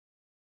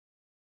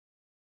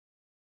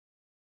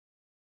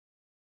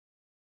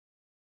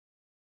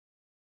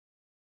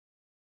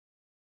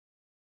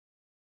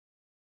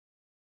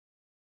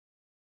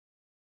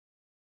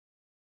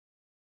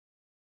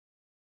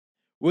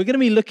We're going to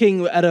be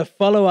looking at a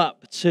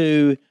follow-up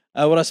to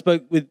what I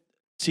spoke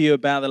to you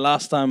about the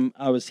last time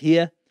I was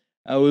here.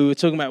 We were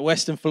talking about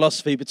Western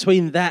philosophy.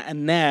 Between that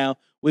and now,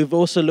 we've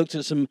also looked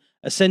at some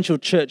essential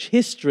church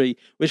history,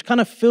 which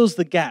kind of fills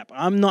the gap.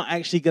 I'm not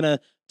actually going to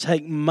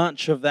take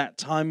much of that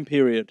time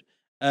period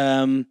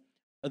that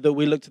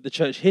we looked at the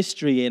church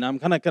history in. I'm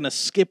kind of going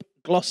to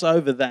gloss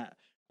over that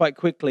quite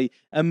quickly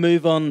and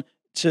move on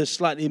to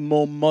slightly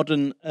more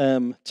modern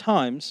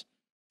times.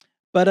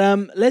 But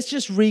let's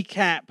just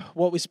recap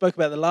what we spoke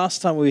about the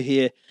last time we were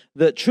here,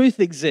 that truth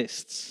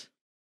exists.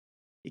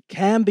 It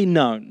can be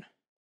known.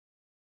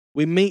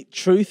 We meet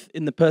truth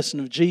in the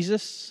person of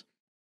Jesus,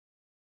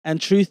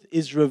 and truth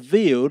is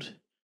revealed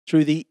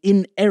through the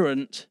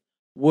inerrant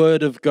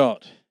Word of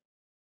God.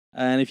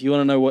 And if you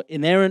want to know what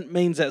inerrant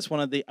means, that's one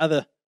of the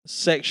other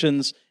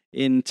sections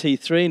in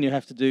T3, and you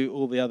have to do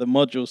all the other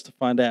modules to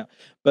find out.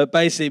 But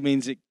basically it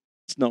means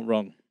it's not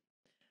wrong.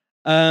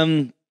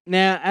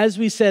 Now, as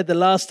we said the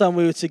last time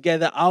we were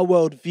together, our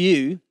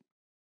worldview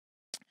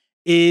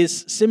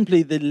is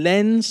simply the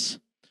lens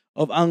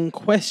of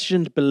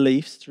unquestioned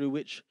beliefs through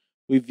which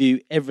we view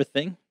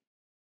everything.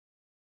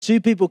 Two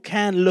people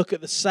can look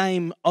at the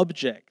same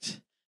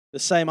object, the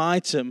same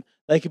item.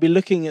 They could be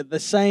looking at the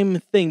same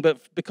thing,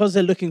 but because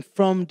they're looking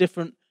from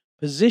different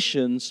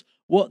positions,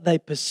 what they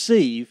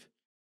perceive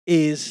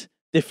is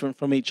different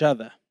from each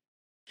other.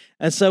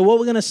 And so what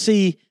we're going to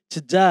see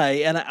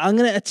today, and I'm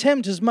going to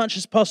attempt as much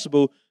as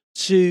possible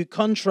to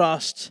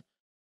contrast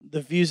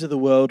the views of the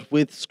world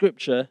with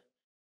Scripture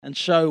and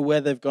show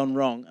where they've gone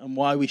wrong and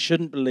why we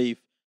shouldn't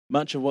believe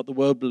much of what the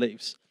world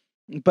believes.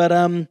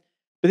 But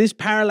this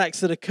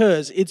parallax that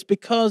occurs, it's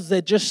because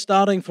they're just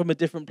starting from a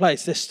different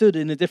place. They're stood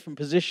in a different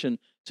position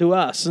to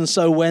us. And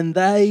so when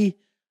they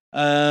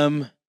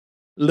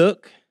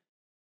look,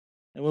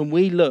 and when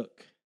we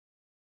look,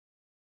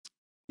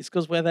 it's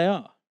because where they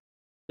are.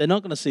 They're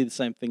not going to see the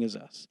same thing as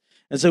us.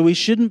 And so we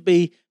shouldn't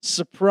be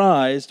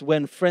surprised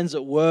when friends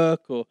at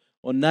work or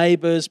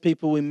neighbors,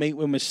 people we meet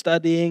when we're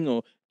studying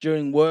or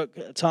during work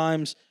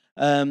times,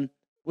 when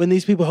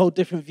these people hold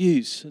different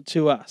views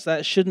to us.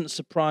 That shouldn't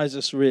surprise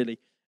us, really.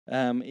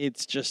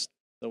 It's just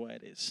the way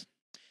it is.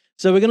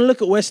 So we're going to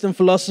look at Western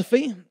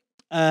philosophy.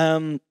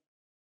 I'm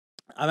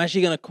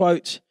actually going to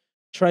quote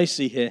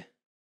Tracy here.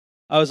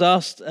 I was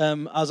asked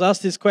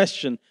this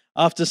question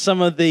after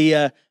some of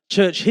the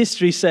church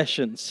history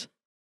sessions.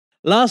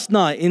 Last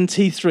night in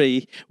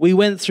T3, we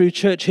went through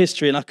church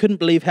history, and I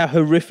couldn't believe how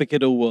horrific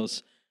it all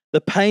was.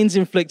 The pains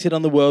inflicted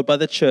on the world by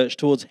the church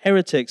towards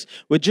heretics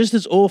were just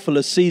as awful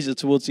as Caesar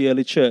towards the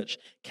early church.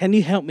 Can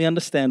you help me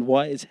understand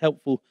why it's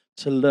helpful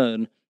to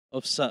learn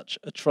of such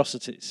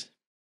atrocities?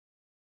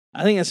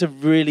 I think that's a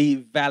really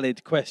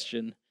valid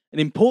question, an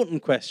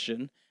important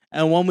question,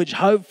 and one which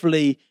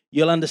hopefully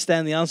you'll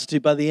understand the answer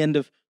to by the end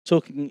of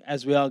talking,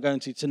 as we are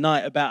going to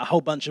tonight, about a whole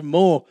bunch of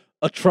more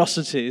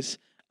atrocities.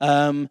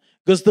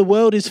 Because the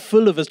world is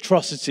full of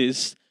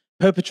atrocities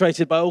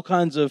perpetrated by all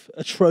kinds of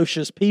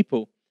atrocious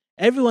people.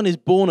 Everyone is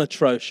born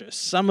atrocious.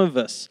 Some of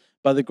us,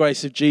 by the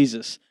grace of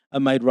Jesus, are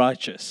made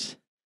righteous.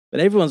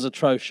 But everyone's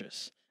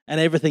atrocious, and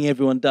everything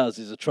everyone does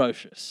is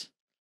atrocious.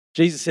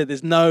 Jesus said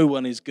there's no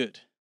one is good,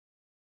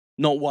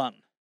 not one.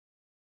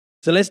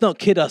 So let's not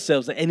kid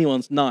ourselves that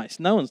anyone's nice.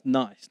 No one's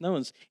nice. No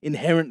one's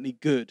inherently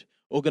good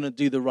or going to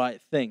do the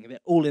right thing. They're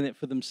all in it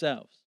for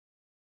themselves.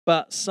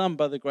 But some,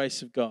 by the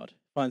grace of God,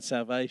 find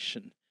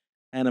salvation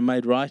and are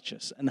made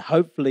righteous. And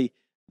hopefully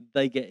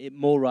they get it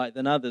more right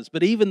than others.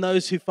 But even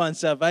those who find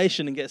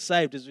salvation and get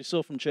saved, as we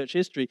saw from church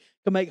history,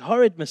 can make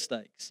horrid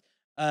mistakes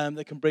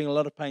that can bring a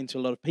lot of pain to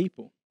a lot of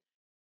people.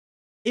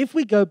 If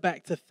we go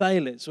back to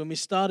Thales, when we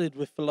started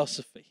with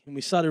philosophy, and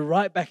we started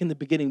right back in the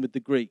beginning with the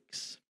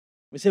Greeks,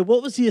 we said,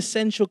 what was the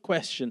essential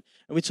question?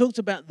 And we talked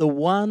about the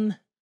one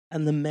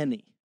and the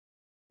many.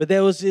 But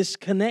there was this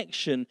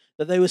connection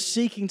that they were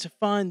seeking to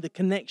find, the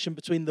connection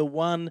between the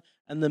one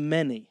and the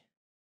many.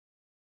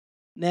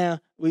 Now,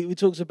 we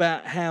talked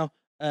about how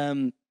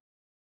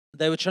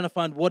they were trying to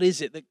find what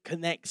is it that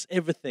connects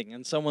everything.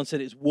 And someone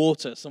said it's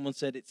water. Someone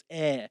said it's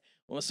air.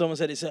 Or someone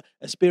said it's a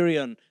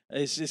aspirion.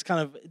 It's this kind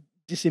of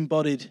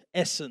disembodied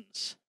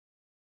essence.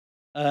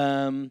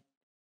 But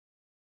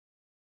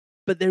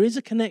there is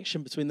a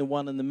connection between the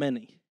one and the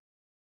many.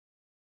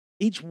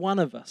 Each one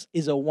of us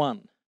is a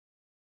one.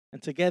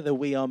 And together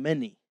we are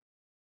many.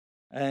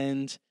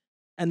 And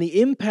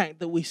the impact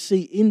that we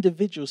see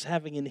individuals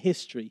having in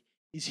history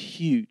is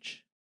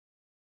huge.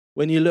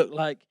 When you look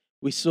like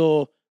we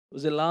saw,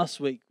 was it last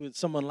week, with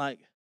someone like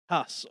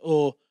Huss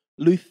or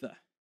Luther,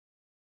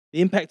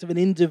 the impact of an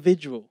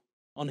individual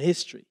on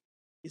history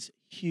is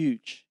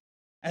huge.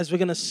 As we're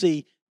going to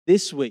see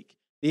this week,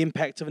 the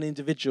impact of an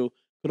individual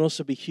can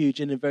also be huge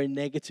in a very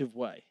negative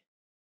way.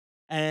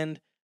 And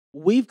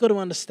we've got to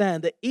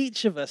understand that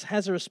each of us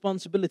has a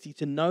responsibility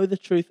to know the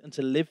truth and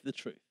to live the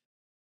truth.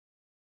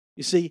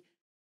 You see,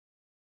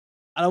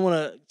 I don't want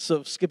to sort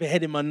of skip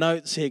ahead in my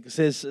notes here because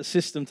there's a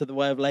system to the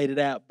way I've laid it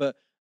out, but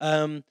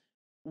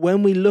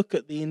when we look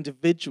at the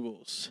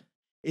individuals,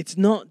 It's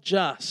not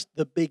just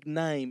the big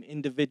name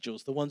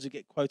individuals, the ones who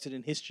get quoted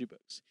in history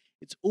books.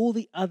 It's all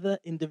the other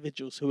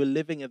individuals who were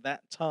living at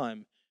that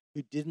time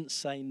who didn't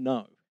say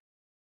no.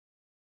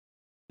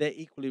 They're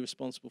equally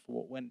responsible for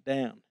what went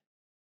down.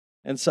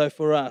 And so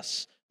for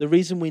us, the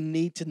reason we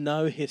need to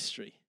know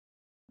history,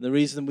 the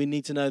reason we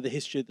need to know the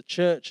history of the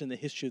church and the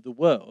history of the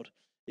world,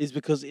 is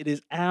because it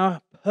is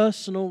our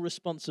personal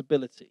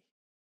responsibility,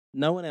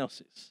 no one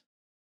else's,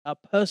 our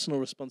personal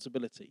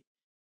responsibility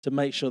to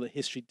make sure that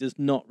history does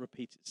not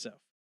repeat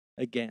itself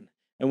again.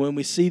 And when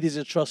we see these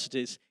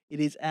atrocities, it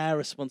is our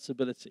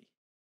responsibility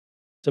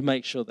to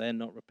make sure they're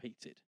not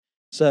repeated.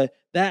 So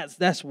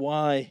that's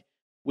why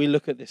we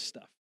look at this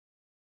stuff.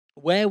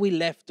 Where we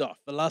left off,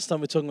 the last time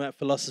we were talking about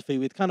philosophy,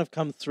 we'd kind of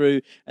come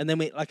through, and then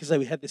we, like I say,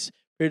 we had this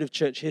period of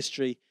church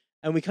history,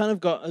 and we kind of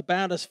got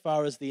about as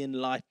far as the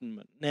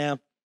Enlightenment. Now,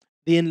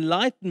 the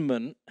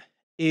Enlightenment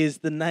is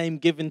the name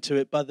given to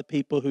it by the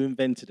people who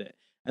invented it.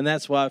 And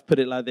that's why I've put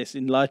it like this,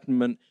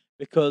 Enlightenment,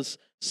 because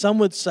some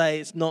would say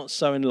it's not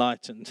so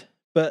enlightened.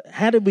 But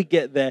how did we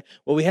get there?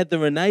 Well, we had the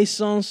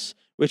Renaissance,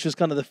 which was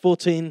kind of the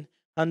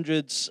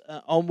 1400s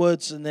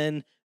onwards, and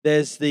then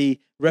there's the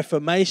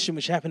Reformation,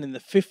 which happened in the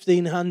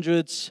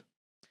 1500s,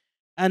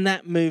 and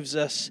that moves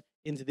us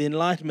into the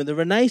Enlightenment. The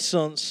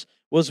Renaissance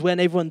was when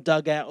everyone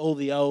dug out all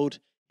the old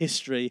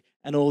history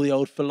and all the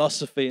old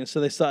philosophy, and so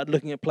they started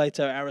looking at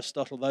Plato,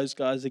 Aristotle, those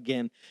guys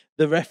again.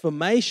 The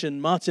Reformation,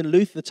 Martin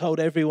Luther told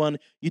everyone,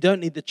 you don't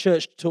need the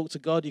church to talk to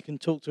God, you can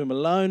talk to him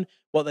alone.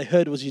 What they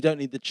heard was, you don't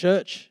need the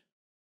church.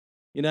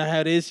 You know how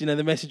it is,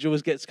 the message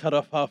always gets cut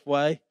off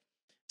halfway.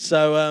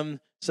 So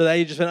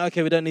they just went,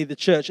 okay, we don't need the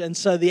church. And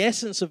so the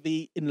essence of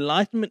the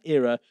Enlightenment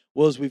era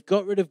was, we've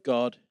got rid of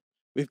God,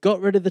 we've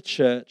got rid of the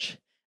church,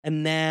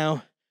 and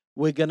now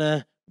we're going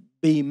to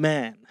be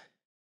man.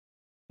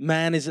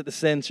 Man is at the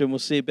center, and we'll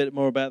see a bit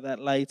more about that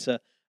later.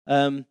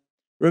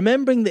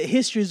 Remembering that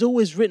history is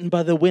always written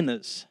by the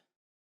winners.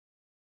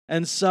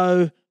 And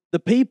so the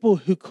people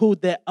who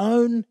called their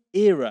own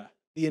era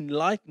the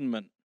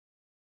Enlightenment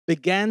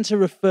began to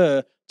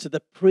refer to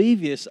the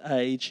previous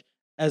age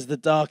as the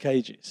Dark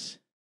Ages.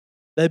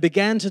 They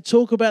began to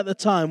talk about the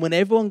time when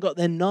everyone got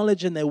their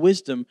knowledge and their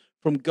wisdom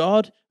from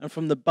God and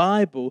from the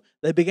Bible.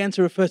 They began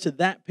to refer to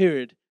that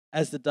period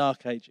as the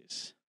Dark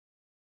Ages.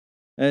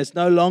 It's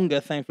no longer,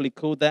 thankfully,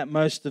 called that.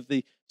 Most of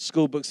the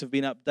school books have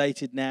been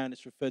updated now, and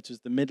it's referred to as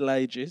the Middle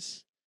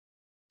Ages.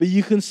 But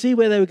you can see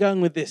where they were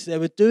going with this. They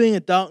were doing a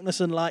darkness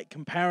and light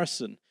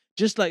comparison,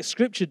 just like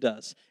Scripture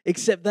does,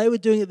 except they were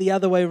doing it the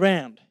other way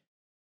around.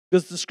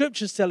 Because the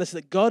Scriptures tell us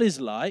that God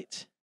is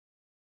light,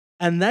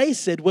 and they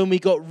said when we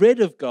got rid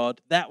of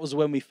God, that was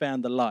when we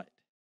found the light.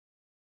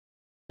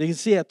 You can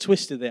see how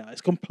twisted they are.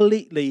 It's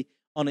completely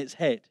on its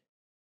head.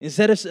 They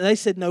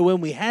said, no,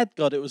 when we had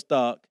God, it was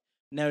dark.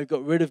 Now we've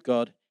got rid of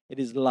God, it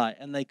is light.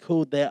 And they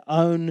called their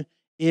own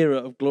era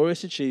of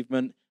glorious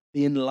achievement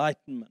the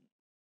Enlightenment.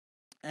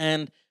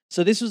 And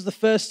so this was the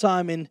first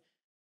time in,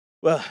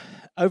 over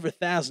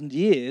 1,000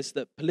 years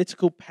that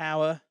political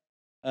power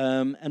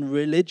and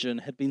religion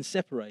had been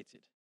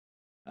separated.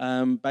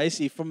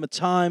 Basically, from the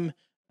time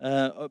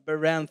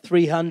around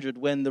 300,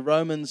 when the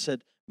Romans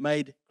had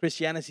made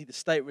Christianity the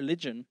state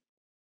religion,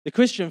 the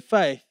Christian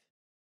faith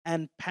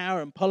and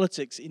power and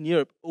politics in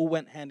Europe all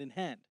went hand in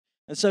hand.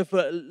 And so for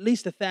at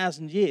least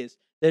 1,000 years,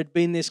 there had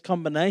been this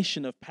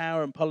combination of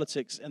power and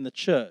politics and the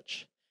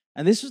church.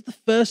 And this was the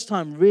first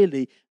time,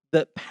 really,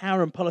 that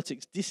power and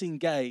politics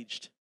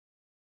disengaged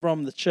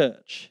from the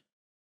church.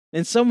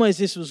 In some ways,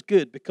 this was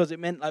good, because it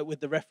meant, like with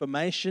the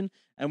Reformation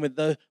and with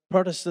the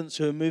Protestants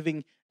who were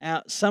moving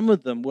out, some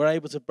of them were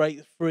able to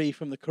break free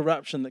from the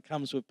corruption that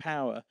comes with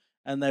power,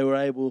 and they were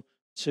able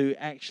to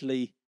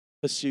actually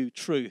pursue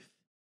truth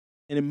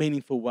in a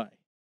meaningful way.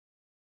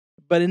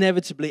 But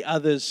inevitably,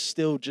 others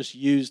still just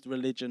used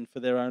religion for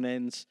their own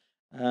ends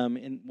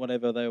in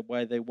whatever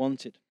way they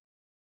wanted.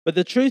 But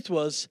the truth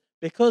was,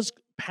 because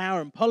power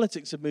and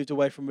politics had moved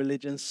away from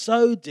religion,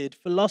 so did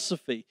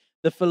philosophy.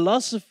 The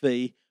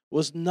philosophy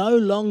was no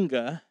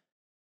longer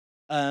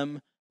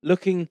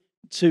looking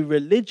to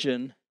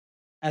religion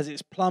as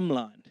its plumb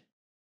line,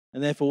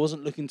 and therefore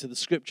wasn't looking to the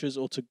Scriptures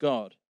or to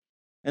God.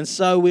 And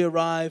so we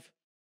arrive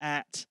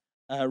at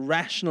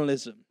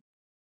rationalism,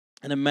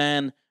 and a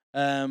man,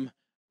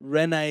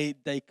 René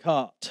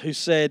Descartes, who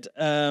said,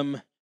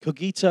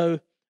 cogito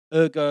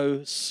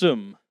ergo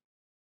sum,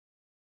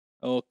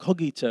 or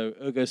cogito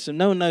ergo sum.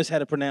 No one knows how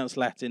to pronounce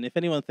Latin. If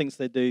anyone thinks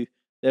they do,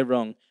 they're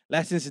wrong.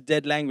 Latin is a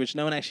dead language.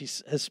 No one actually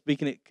has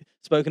spoken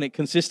it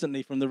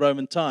consistently from the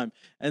Roman time.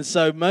 And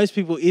so most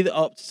people either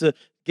opt to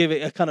give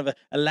it a kind of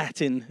a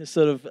Latin,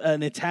 sort of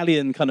an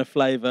Italian kind of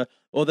flavor,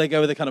 or they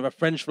go with a kind of a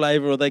French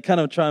flavor, or they kind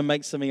of try and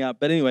make something up.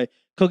 But anyway,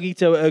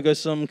 cogito ergo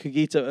sum,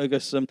 cogito ergo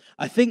sum.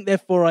 I think,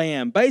 therefore I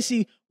am.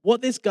 Basically,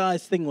 what this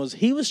guy's thing was,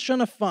 he was trying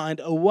to find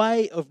a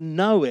way of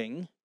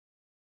knowing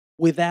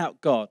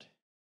without God.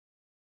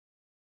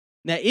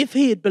 Now, if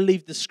he had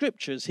believed the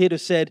Scriptures, he'd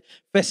have said,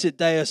 fecit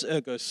Deus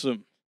ergo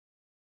sum.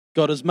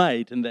 God has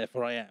made, and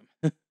therefore I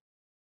am.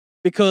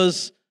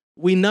 Because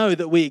we know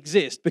that we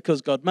exist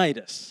because God made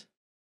us.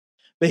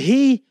 But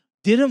he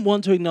didn't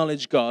want to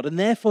acknowledge God, and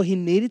therefore he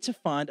needed to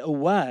find a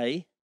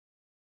way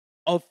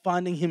of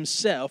finding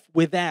himself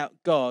without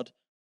God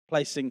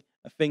placing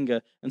a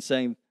finger and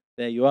saying,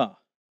 there you are,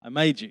 I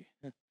made you.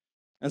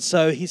 And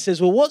so he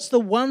says, well, what's the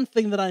one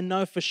thing that I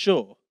know for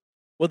sure?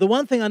 Well, the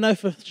one thing I know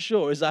for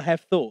sure is I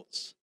have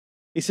thoughts.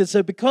 He said,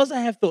 so because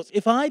I have thoughts,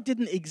 if I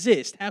didn't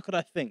exist, how could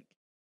I think?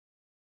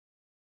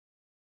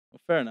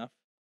 Well, fair enough.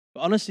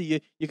 But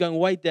honestly, you're going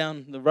way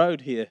down the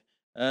road here,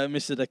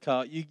 Mr.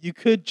 Descartes. You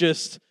could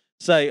just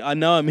say, I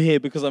know I'm here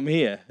because I'm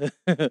here.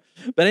 But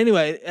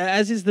anyway,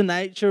 as is the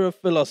nature of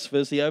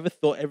philosophers, he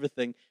overthought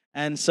everything.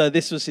 And so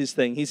this was his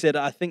thing. He said,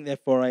 I think,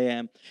 therefore I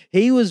am.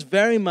 He was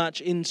very much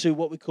into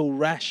what we call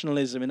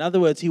rationalism. In other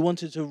words, he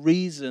wanted to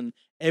reason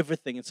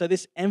everything. And so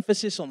this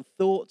emphasis on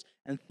thought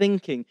and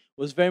thinking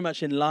was very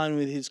much in line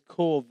with his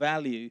core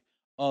value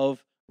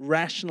of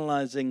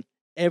rationalizing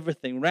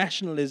everything.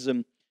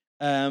 Rationalism,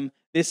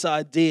 this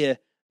idea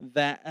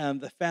that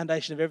the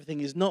foundation of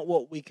everything is not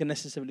what we can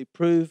necessarily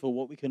prove or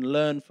what we can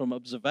learn from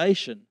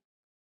observation.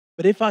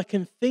 But if I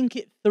can think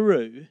it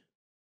through,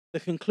 the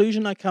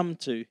conclusion I come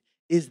to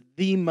is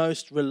the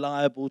most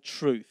reliable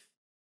truth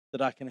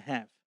that I can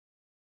have.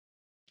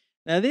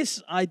 Now,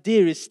 this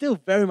idea is still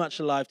very much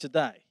alive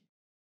today.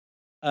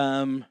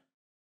 And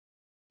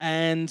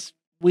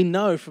we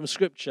know from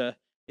Scripture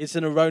it's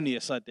an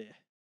erroneous idea.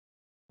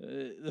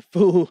 The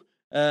fool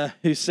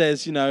who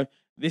says,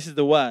 this is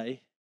the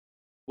way,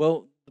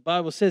 well, the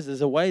Bible says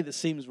there's a way that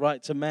seems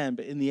right to man,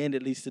 but in the end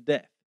it leads to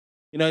death.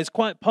 It's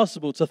quite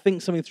possible to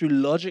think something through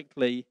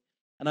logically,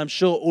 and I'm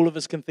sure all of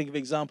us can think of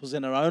examples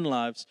in our own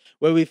lives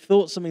where we've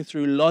thought something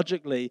through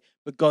logically,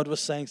 but God was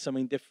saying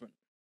something different.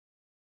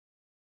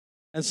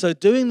 And so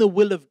doing the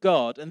will of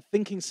God and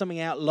thinking something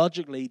out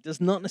logically does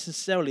not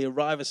necessarily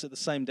arrive us at the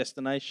same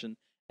destination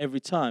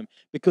every time,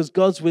 because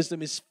God's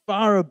wisdom is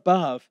far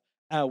above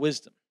our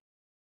wisdom.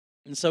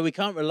 And so we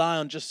can't rely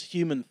on just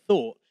human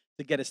thought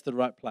to get us to the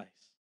right place.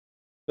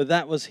 But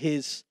that was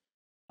his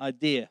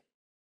idea.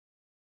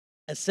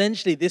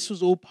 Essentially, this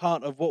was all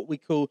part of what we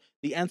call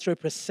the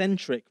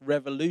anthropocentric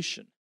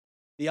revolution.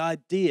 The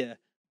idea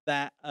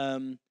that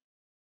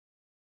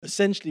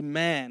essentially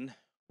man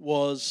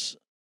was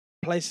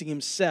placing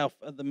himself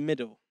at the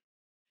middle.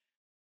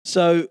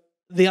 So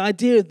the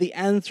idea of the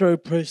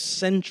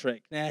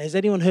anthropocentric. Now, has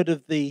anyone heard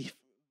of the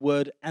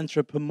word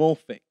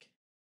anthropomorphic?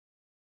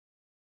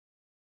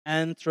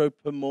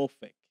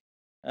 Anthropomorphic.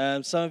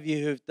 Some of you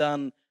who have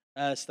done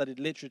studied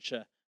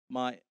literature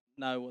might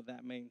know what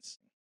that means.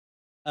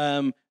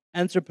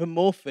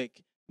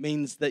 Anthropomorphic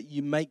means that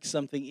you make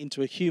something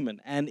into a human.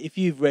 And if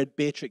you've read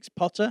Beatrix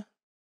Potter,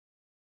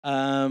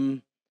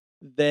 then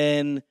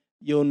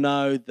you'll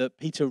know that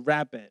Peter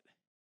Rabbit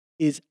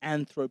is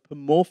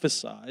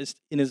anthropomorphized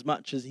in as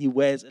much as he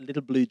wears a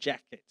little blue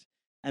jacket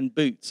and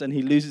boots, and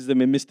he loses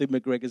them in Mr.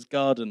 McGregor's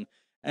garden.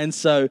 And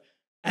so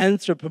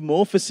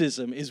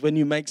anthropomorphism is when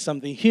you make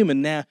something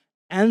human. Now,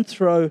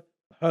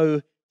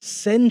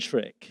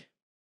 anthropocentric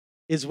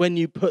is when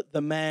you put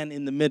the man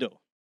in the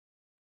middle.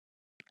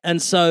 And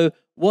so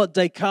what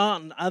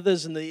Descartes and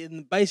others,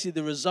 and basically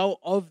the result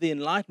of the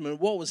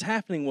Enlightenment, what was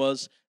happening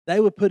was they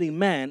were putting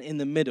man in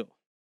the middle.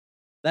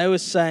 They were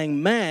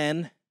saying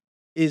man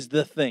is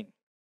the thing.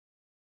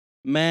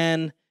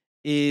 Man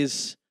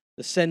is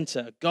the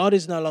center. God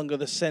is no longer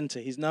the center.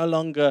 He's no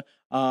longer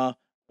our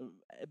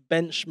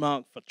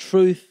benchmark for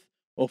truth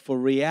or for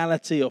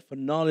reality or for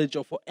knowledge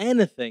or for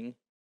anything.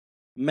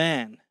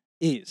 Man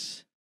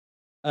is.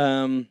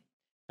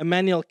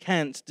 Immanuel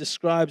Kant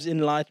describes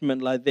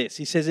enlightenment like this.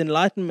 He says,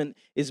 enlightenment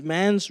is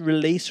man's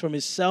release from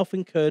his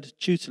self-incurred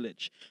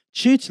tutelage.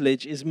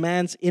 Tutelage is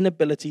man's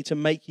inability to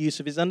make use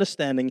of his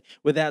understanding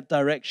without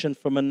direction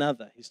from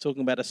another. He's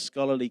talking about a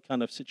scholarly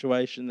kind of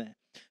situation there.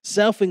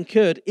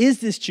 Self-incurred is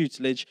this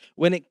tutelage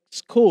when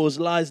its cause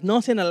lies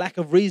not in a lack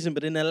of reason,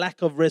 but in a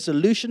lack of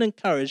resolution and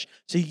courage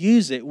to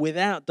use it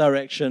without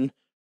direction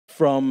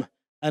from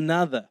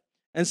another.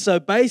 And so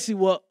basically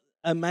what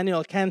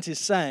Immanuel Kant is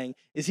saying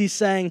is he's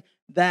saying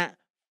that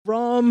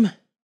from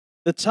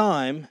the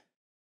time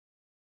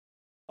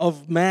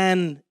of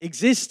man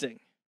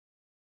existing,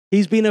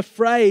 he's been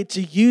afraid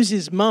to use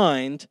his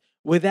mind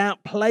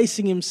without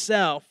placing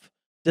himself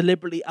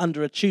deliberately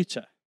under a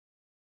tutor.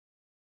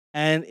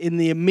 And in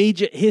the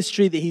immediate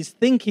history that he's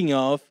thinking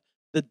of,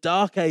 the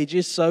Dark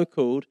Ages,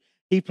 so-called,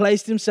 he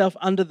placed himself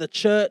under the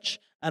church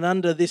and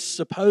under this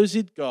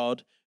supposed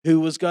God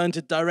who was going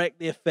to direct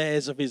the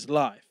affairs of his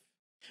life.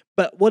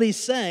 But what he's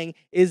saying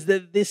is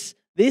that this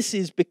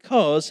is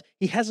because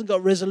he hasn't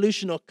got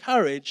resolution or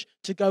courage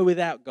to go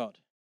without God.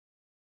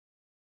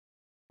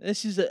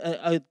 This is,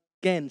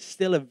 again,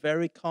 still a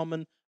very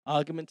common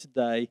argument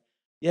today.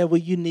 Yeah,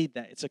 well, you need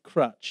that. It's a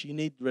crutch. You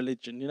need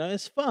religion.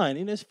 It's fine.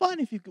 It's fine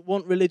if you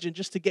want religion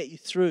just to get you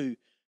through.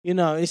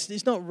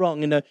 It's not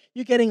wrong.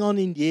 You're getting on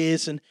in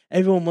years and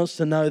everyone wants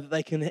to know that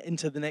they can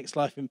enter the next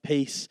life in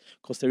peace.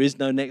 Of course, there is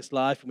no next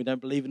life and we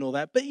don't believe in all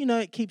that. But,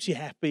 it keeps you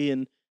happy,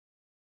 and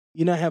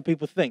you know how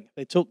people think.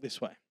 They talk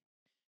this way.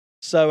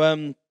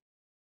 So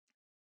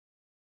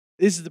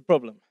this is the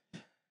problem.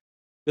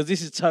 because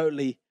this is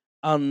totally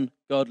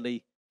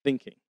ungodly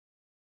thinking.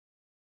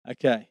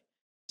 Okay,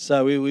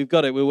 so we've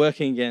got it. We're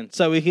working again.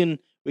 So we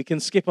can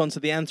skip on to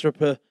the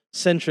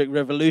anthropocentric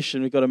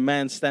revolution. We've got a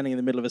man standing in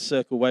the middle of a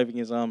circle, waving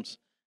his arms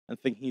and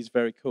thinking he's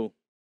very cool.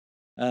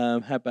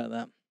 How about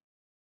that?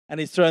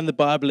 And he's throwing the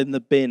Bible in the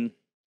bin.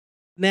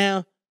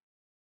 Now,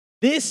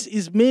 this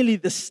is merely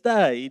the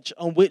stage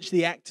on which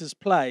the actors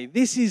play.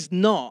 This is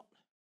not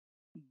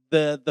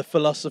the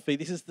philosophy.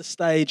 This is the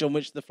stage on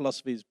which the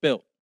philosophy is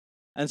built.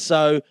 And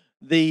so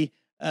the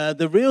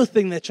real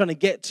thing they're trying to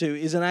get to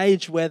is an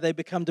age where they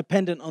become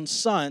dependent on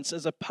science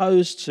as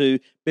opposed to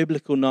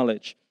biblical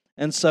knowledge.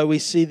 And so we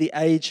see the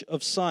age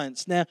of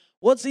science. Now,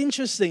 what's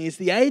interesting is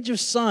the age of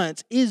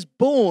science is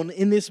born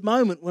in this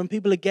moment when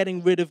people are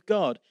getting rid of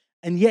God.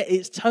 And yet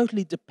it's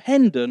totally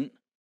dependent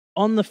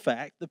on the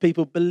fact that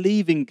people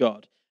believe in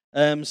God.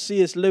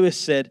 C.S. Lewis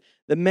said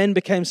that men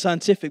became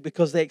scientific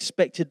because they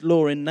expected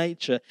law in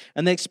nature.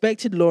 And they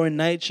expected law in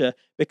nature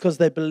because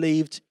they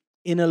believed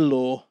in a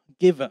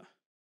lawgiver.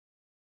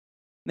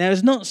 Now,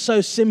 it's not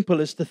so simple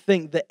as to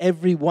think that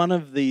every one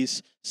of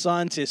these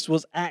scientists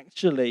was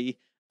actually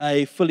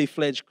a fully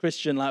fledged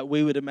Christian like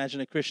we would imagine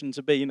a Christian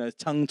to be,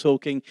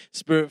 tongue-talking,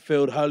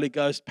 spirit-filled, Holy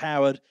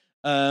Ghost-powered,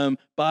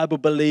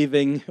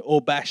 Bible-believing or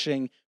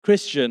bashing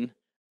Christian.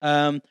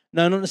 No,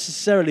 not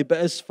necessarily, but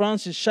as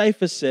Francis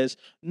Schaeffer says,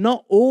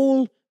 not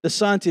all the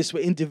scientists were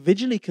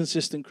individually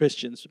consistent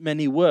Christians,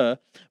 many were,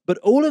 but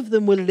all of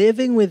them were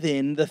living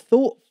within the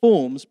thought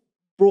forms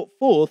brought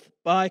forth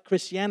by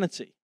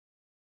Christianity.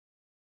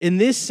 In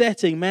this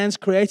setting, man's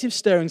creative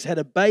stirrings had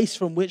a base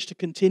from which to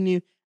continue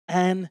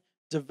and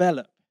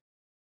develop.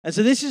 And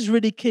so this is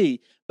really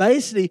key.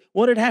 Basically,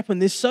 what had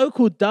happened, this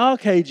so-called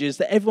Dark Ages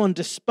that everyone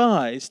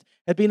despised,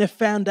 had been a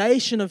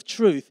foundation of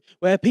truth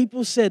where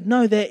people said,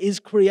 no, there is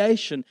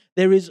creation,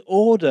 there is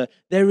order,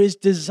 there is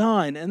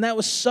design. And that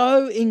was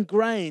so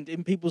ingrained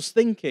in people's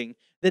thinking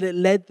that it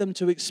led them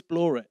to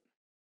explore it.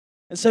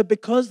 And so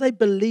because they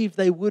believed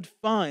they would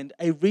find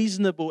a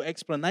reasonable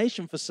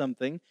explanation for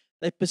something,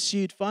 they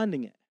pursued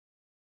finding it.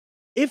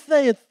 If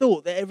they had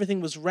thought that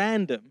everything was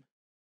random,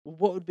 well,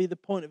 what would be the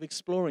point of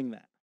exploring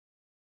that?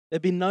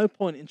 There'd be no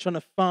point in trying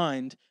to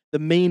find the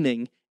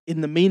meaning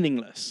in the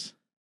meaningless.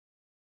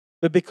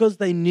 But because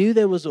they knew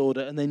there was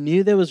order and they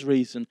knew there was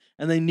reason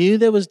and they knew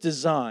there was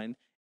design,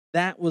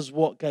 that was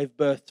what gave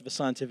birth to the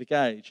scientific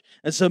age.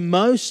 And so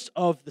most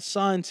of the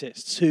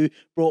scientists who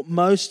brought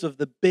most of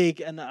the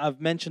big, and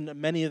I've mentioned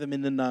many of them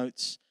in the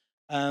notes,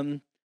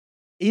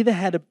 either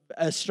had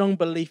a strong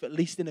belief at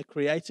least in a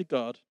creator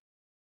God,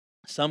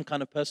 some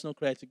kind of personal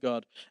creator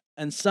God,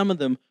 and some of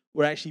them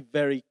were actually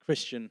very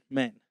Christian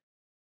men.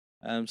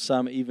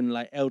 Some even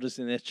like elders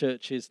in their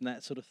churches and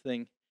that sort of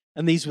thing.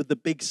 And these were the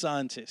big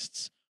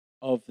scientists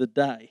of the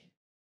day.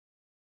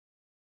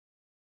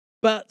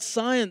 But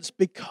science,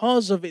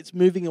 because of its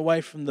moving away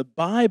from the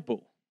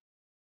Bible,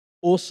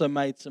 also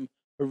made some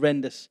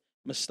horrendous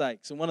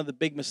mistakes. And one of the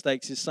big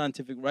mistakes is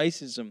scientific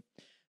racism.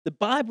 The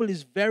Bible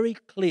is very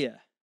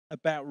clear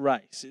about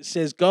race. It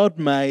says God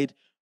made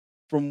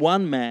from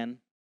one man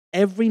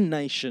every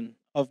nation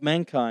of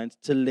mankind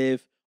to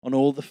live on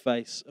all the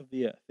face of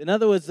the earth. In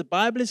other words, the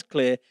Bible is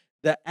clear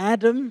that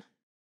Adam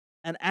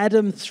and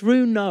Adam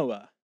through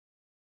Noah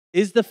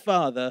is the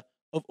father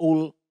of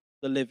all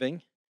the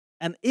living.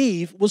 And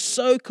Eve was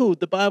so called,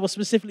 the Bible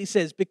specifically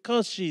says,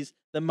 because she's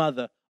the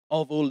mother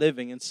of all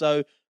living. And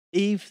so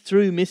Eve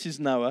through Mrs.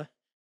 Noah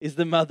is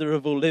the mother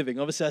of all living.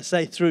 Obviously, I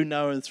say through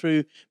Noah and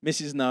through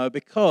Mrs. Noah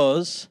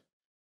because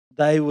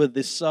they were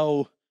the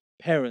sole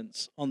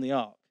parents on the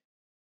ark.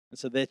 And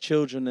so their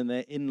children and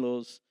their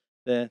in-laws,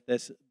 their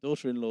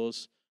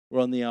daughter-in-laws were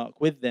on the ark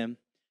with them.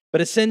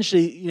 But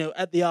essentially,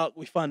 at the ark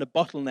we find a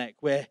bottleneck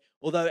where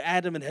although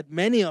Adam had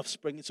many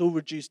offspring, it's all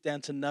reduced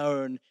down to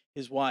Noah and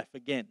his wife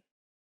again.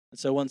 And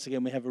so once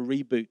again, we have a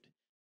reboot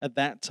at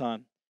that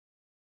time.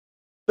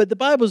 But the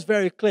Bible's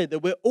very clear that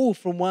we're all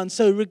from one.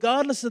 So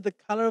regardless of the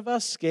color of our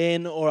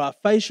skin or our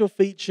facial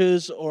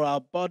features or our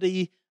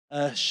body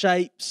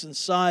shapes and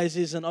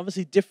sizes, and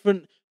obviously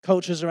different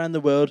cultures around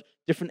the world,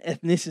 different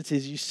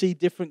ethnicities, you see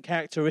different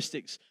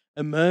characteristics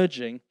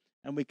emerging.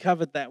 And we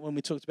covered that when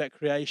we talked about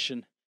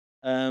creation.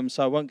 So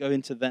I won't go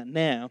into that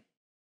now.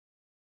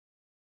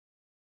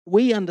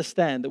 We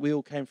understand that we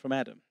all came from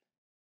Adam.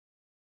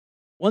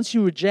 Once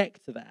you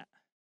reject that,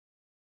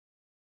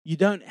 you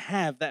don't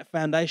have that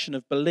foundation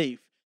of belief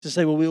to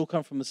say, well, we all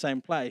come from the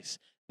same place.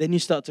 Then you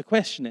start to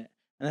question it.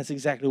 And that's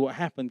exactly what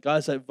happened.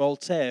 Guys like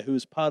Voltaire, who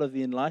was part of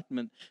the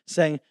Enlightenment,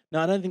 saying, no,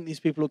 I don't think these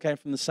people all came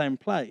from the same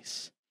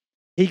place.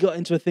 He got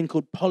into a thing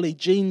called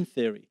polygene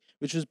theory,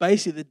 which was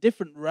basically the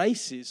different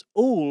races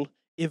all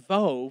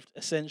evolved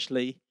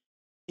essentially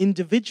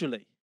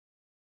individually.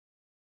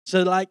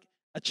 So like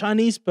a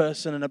Chinese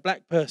person and a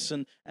black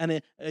person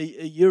and a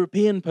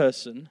European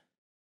person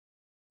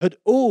had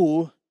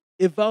all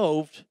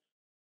evolved,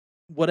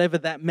 whatever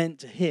that meant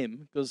to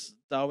him, because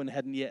Darwin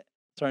hadn't yet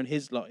thrown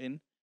his lot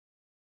in,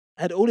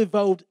 had all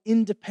evolved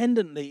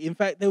independently. In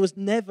fact, there was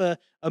never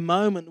a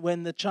moment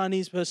when the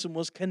Chinese person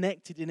was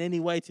connected in any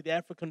way to the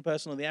African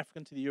person or the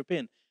African to the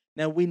European.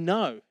 Now, we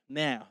know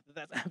now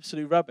that that's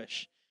absolute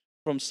rubbish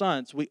from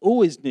science. We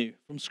always knew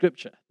from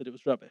Scripture that it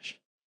was rubbish.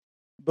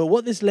 But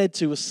what this led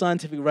to was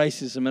scientific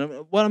racism.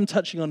 And what I'm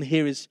touching on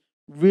here is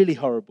really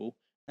horrible.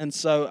 And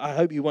so I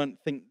hope you won't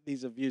think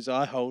these are views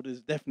I hold.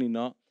 It's definitely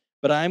not.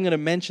 But I am going to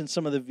mention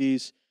some of the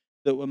views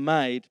that were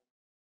made.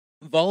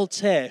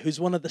 Voltaire, who's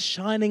one of the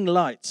shining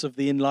lights of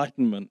the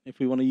Enlightenment, if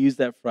we want to use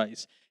that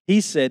phrase, he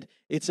said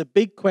it's a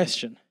big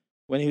question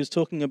when he was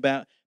talking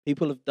about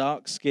people of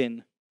dark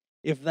skin,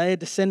 if they are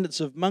descendants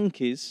of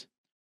monkeys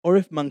or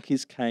if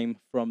monkeys came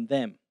from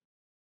them.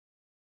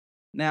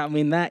 Now, I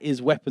mean, that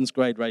is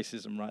weapons-grade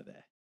racism right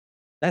there.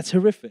 That's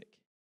horrific.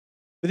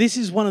 But this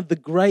is one of the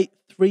great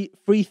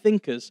free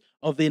thinkers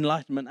of the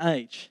Enlightenment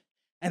age.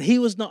 And he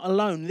was not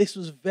alone. This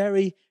was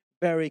very,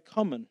 very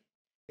common.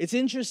 It's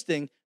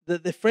interesting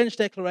that the French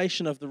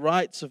Declaration of the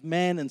Rights of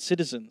Men and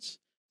Citizens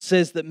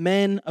says that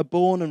men are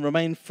born and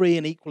remain free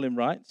and equal in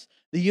rights.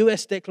 The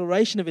US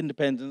Declaration of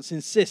Independence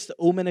insists that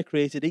all men are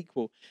created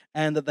equal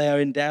and that they are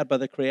endowed by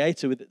the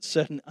Creator with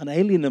certain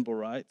unalienable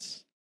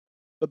rights.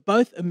 But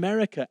both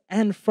America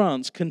and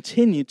France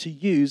continued to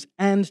use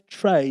and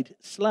trade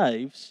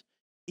slaves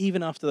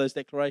even after those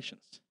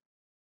declarations.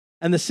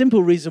 And the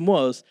simple reason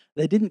was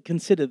they didn't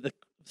consider the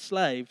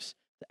slaves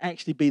to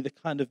actually be the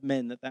kind of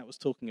men that was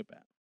talking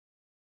about.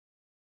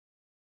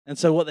 And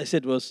so what they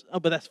said was, oh,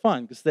 but that's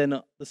fine because they're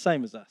not the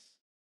same as us.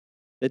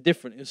 They're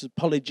different. It was a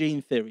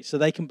polygene theory. So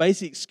they can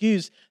basically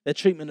excuse their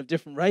treatment of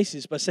different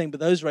races by saying,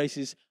 but those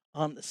races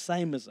aren't the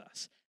same as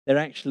us. They're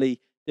actually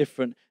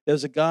different. There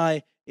was a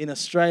guy in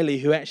Australia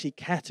who actually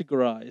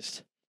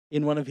categorized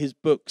in one of his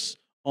books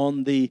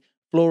on the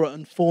flora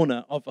and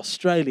fauna of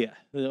Australia.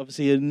 There's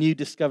obviously a new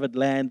discovered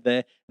land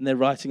there, and they're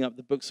writing up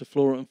the books of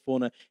flora and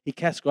fauna. He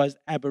categorized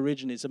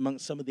Aborigines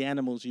amongst some of the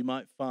animals you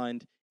might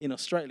find in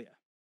Australia.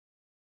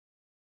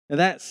 Now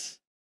that's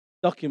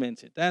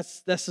documented.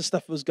 That's the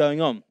stuff that was going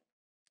on.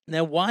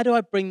 Now, why do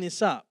I bring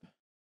this up?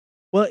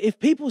 Well, if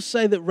people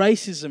say that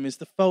racism is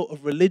the fault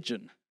of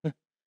religion,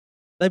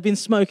 they've been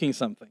smoking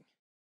something.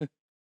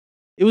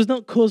 It was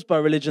not caused by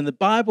religion. The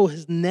Bible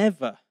has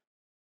never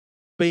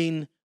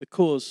been the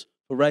cause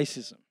for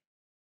racism.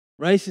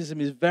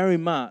 Racism is very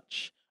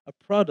much a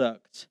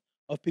product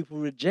of people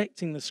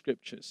rejecting the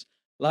Scriptures,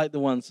 like the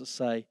ones that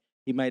say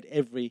he made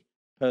every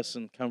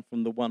person come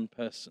from the one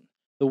person.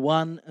 The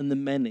one and the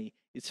many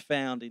is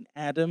found in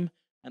Adam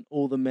and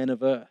all the men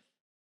of earth.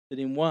 That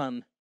in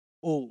one,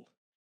 all.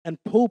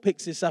 And Paul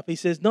picks this up. He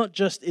says, not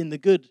just in the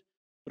good,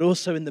 but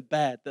also in the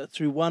bad, that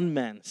through one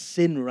man,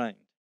 sin reigned.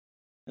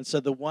 And so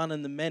the one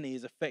and the many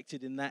is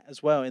affected in that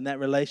as well, in that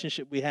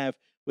relationship we have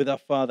with our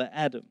father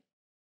Adam.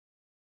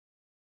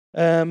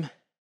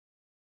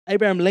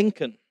 Abraham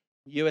Lincoln,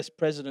 US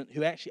president,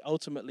 who actually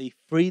ultimately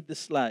freed the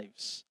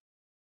slaves,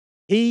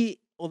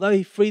 although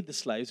he freed the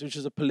slaves, which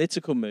was a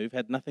political move,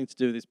 had nothing to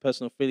do with his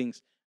personal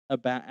feelings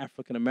about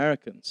African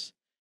Americans,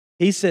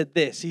 he said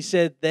this. He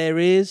said, there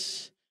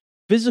is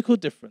physical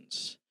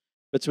difference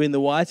between the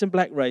white and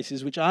black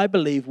races, which I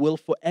believe will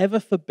forever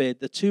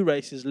forbid the two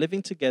races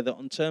living together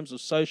on terms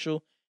of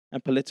social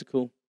and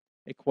political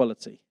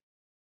equality.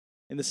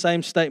 In the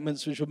same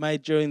statements which were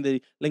made during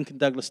the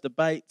Lincoln-Douglas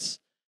debates,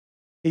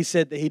 he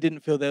said that he didn't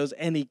feel there was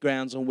any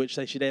grounds on which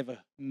they should ever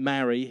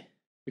marry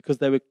because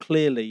they were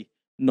clearly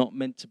not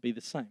meant to be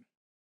the same.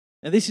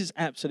 Now, this is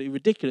absolutely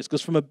ridiculous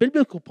because from a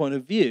biblical point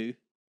of view,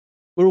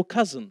 we're all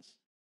cousins.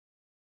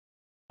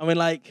 I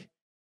mean,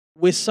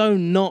 we're so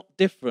not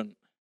different.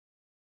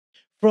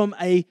 From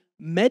a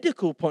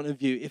medical point of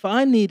view, if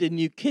I need a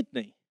new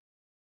kidney,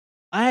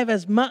 I have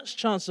as much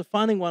chance of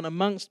finding one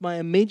amongst my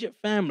immediate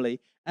family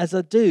as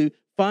I do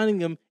finding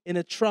them in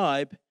a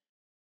tribe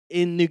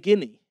in New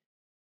Guinea.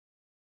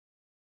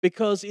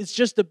 Because it's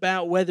just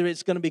about whether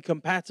it's going to be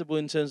compatible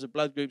in terms of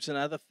blood groups and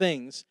other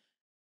things.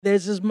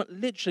 There's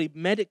literally,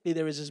 medically,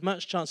 there is as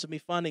much chance of me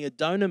finding a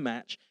donor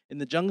match in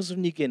the jungles of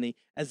New Guinea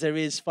as there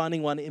is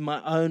finding one in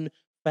my own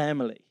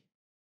family.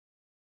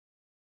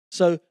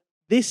 So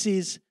this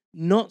is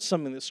not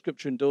something that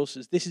Scripture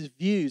endorses. This is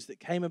views that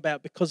came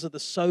about because of the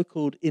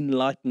so-called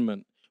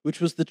Enlightenment, which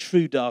was the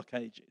true Dark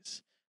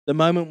Ages, the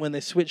moment when they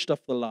switched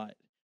off the light.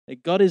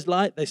 God is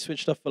light, they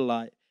switched off the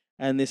light,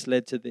 and this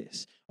led to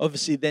this.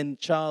 Obviously, then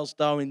Charles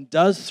Darwin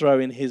does throw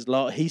in his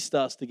lot. He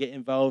starts to get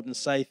involved and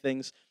say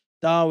things.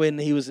 Darwin,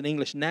 he was an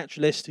English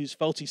naturalist whose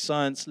faulty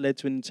science led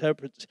to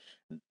interpret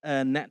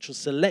natural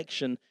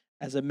selection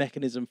as a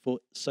mechanism for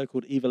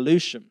so-called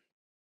evolution.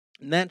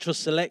 Natural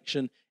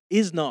selection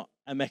is not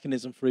a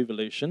mechanism for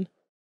evolution.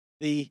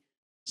 The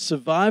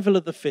survival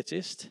of the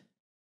fittest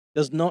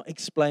does not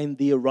explain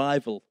the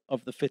arrival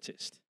of the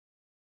fittest.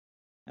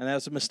 And that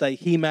was a mistake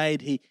he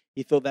made.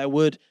 He thought that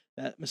would.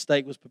 That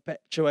mistake was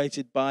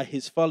perpetuated by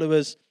his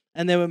followers,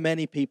 and there were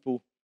many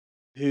people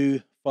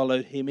who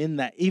followed him in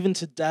that. Even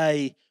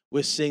today,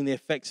 we're seeing the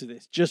effects of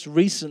this. Just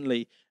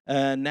recently,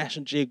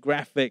 National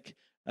Geographic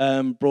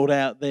brought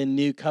out their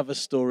new cover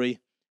story,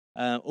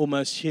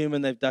 Almost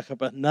Human. They've dug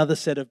up another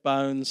set of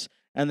bones,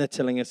 and they're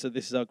telling us that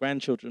this is our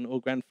grandchildren,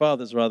 or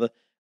grandfathers rather.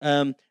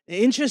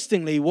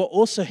 Interestingly, what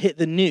also hit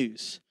the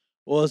news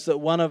was that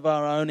one of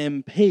our own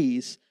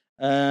MPs,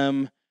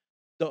 Dr.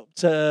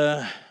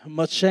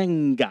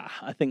 Mochenga,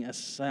 I think I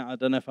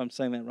don't know if I'm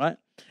saying that right.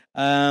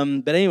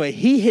 But anyway,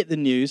 he hit the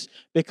news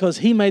because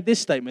he made this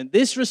statement.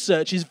 This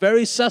research is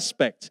very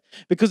suspect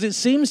because it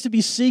seems to be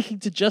seeking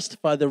to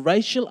justify the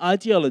racial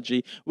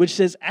ideology which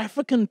says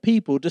African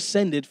people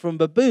descended from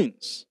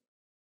baboons.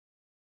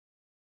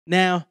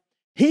 Now,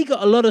 he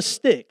got a lot of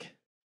stick.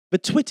 The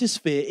Twitter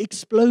sphere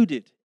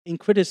exploded in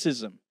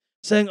criticism,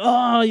 saying,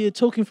 oh, you're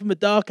talking from the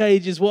dark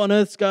ages, what on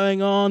earth's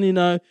going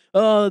on,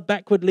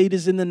 backward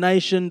leaders in the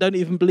nation don't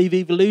even believe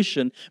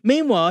evolution.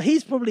 Meanwhile,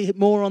 he's probably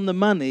more on the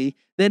money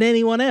than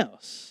anyone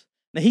else.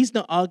 Now, he's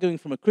not arguing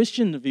from a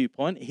Christian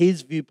viewpoint.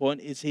 His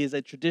viewpoint is he is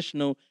a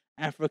traditional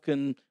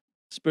African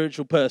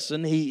spiritual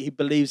person. He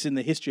believes in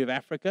the history of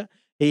Africa.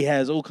 He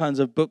has all kinds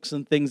of books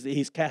and things that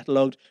he's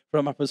catalogued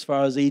from up as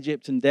far as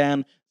Egypt and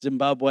down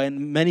Zimbabwe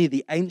and many of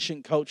the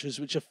ancient cultures,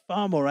 which are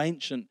far more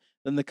ancient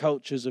than the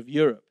cultures of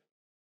Europe.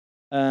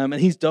 And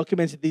he's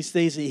documented these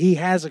things. He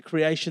has a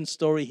creation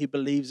story he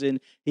believes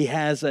in. He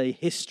has a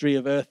history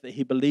of earth that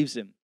he believes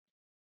in.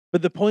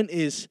 But the point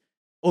is,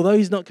 although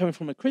he's not coming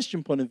from a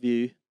Christian point of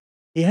view,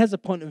 he has a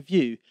point of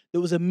view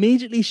that was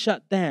immediately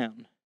shut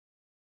down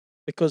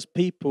because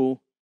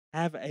people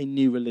have a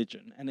new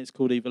religion, and it's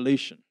called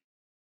evolution.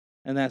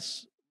 And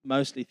that's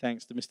mostly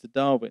thanks to Mr.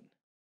 Darwin.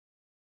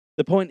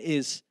 The point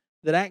is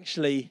that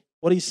actually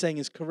what he's saying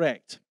is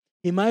correct.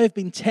 He may have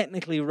been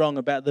technically wrong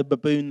about the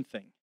baboon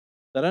thing.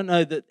 I don't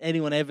know that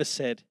anyone ever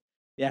said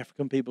the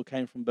African people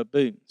came from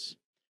baboons.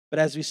 But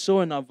as we saw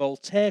in our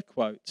Voltaire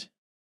quote,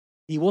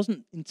 he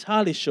wasn't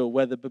entirely sure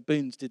whether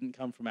baboons didn't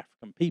come from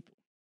African people.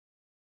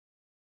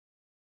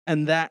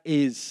 And that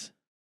is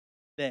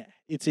there.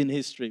 It's in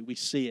history. We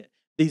see it.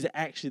 These are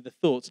actually the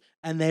thoughts.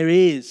 And there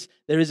is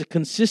a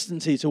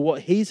consistency to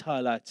what he's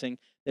highlighting.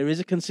 There is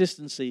a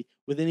consistency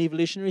within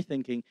evolutionary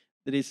thinking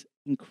that is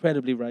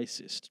incredibly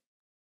racist.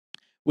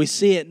 We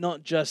see it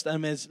not just,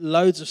 and there's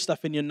loads of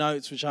stuff in your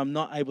notes which I'm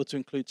not able to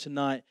include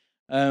tonight,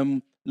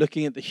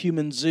 looking at the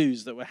human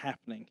zoos that were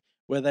happening,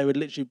 where they would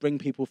literally bring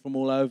people from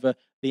all over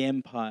the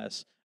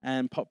empires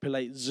and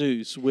populate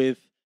zoos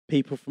with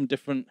people from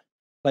different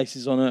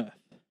places on earth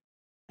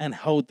and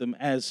hold them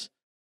as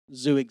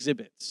zoo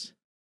exhibits.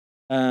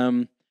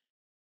 There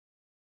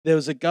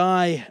was a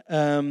guy,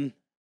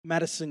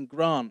 Madison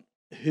Grant,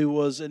 who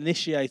was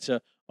initiator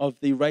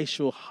of the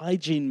racial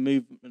hygiene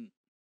movement.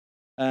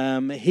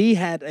 He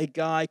had a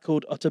guy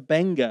called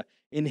Otobenga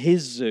in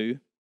his zoo.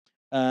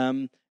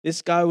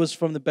 This guy was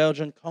from the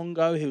Belgian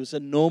Congo. He was a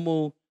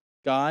normal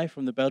guy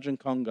from the Belgian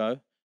Congo,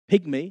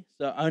 pygmy,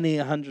 so only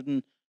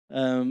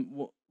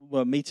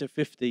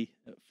 1.50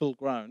 m full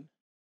grown,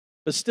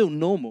 but still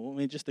normal. I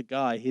mean, just a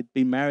guy. He'd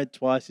been married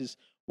twice. His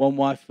one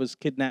wife was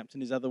kidnapped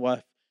and his other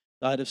wife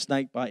died of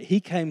snake bite. He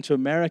came to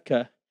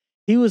America.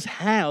 He was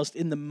housed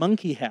in the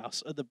monkey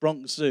house at the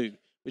Bronx Zoo,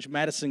 which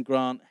Madison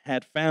Grant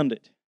had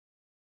founded.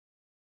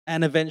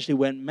 And eventually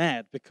went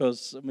mad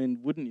because, I mean,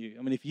 wouldn't you?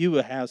 I mean, if you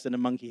were housed in a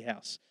monkey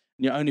house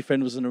and your only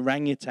friend was an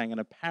orangutan and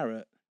a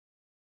parrot,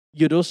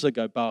 you'd also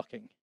go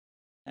barking.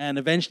 And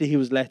eventually he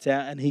was let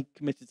out and he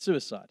committed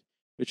suicide,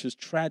 which was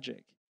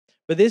tragic.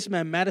 But this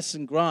man,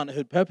 Madison Grant, who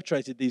had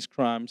perpetrated these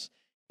crimes,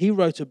 he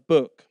wrote a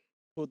book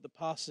called The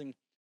Passing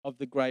of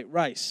the Great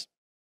Race.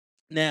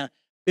 Now,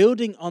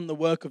 building on the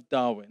work of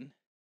Darwin,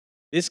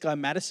 this guy,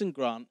 Madison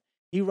Grant,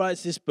 he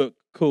writes this book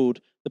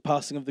called The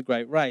Passing of the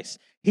Great Race.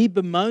 He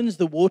bemoans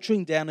the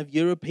watering down of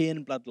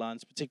European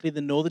bloodlines, particularly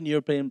the Northern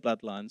European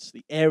bloodlines,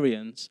 the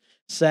Aryans,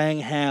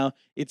 saying how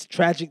it's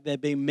tragic they're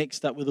being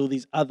mixed up with all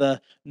these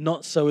other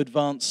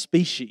not-so-advanced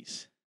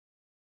species.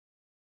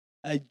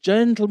 A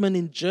gentleman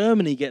in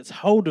Germany gets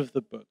hold of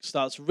the book,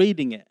 starts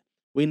reading it.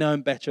 We know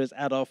him better as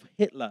Adolf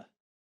Hitler.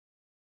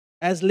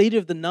 As leader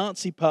of the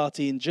Nazi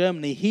Party in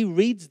Germany, he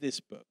reads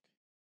this book,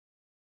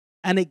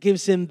 and it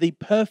gives him the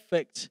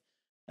perfect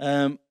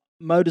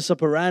modus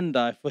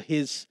operandi for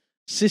his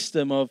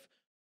system of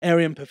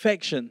Aryan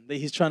perfection that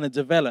he's trying to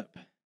develop.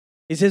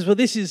 He says, well,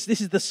 this is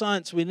the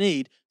science we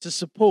need to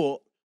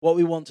support what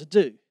we want to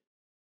do.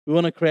 We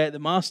want to create the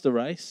master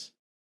race.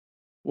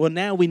 Well,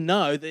 now we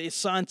know that it's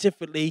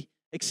scientifically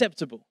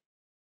acceptable.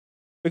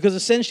 Because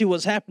essentially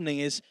what's happening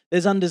is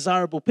there's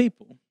undesirable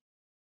people.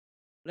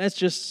 Let's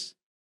just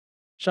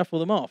shuffle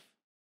them off.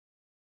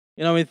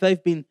 You know, if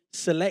they've been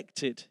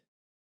selected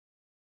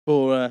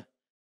for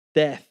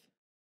death,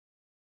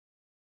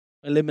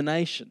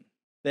 elimination,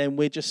 then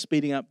we're just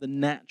speeding up the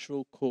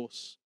natural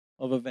course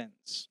of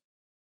events.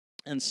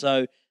 And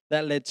so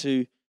that led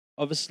to,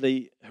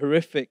 obviously,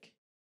 horrific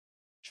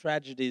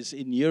tragedies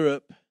in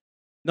Europe.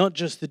 Not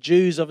just the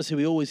Jews, obviously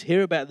we always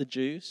hear about the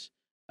Jews,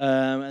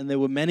 and there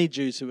were many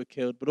Jews who were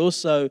killed, but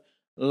also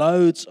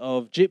loads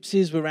of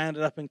gypsies were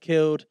rounded up and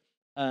killed,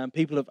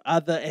 people of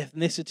other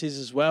ethnicities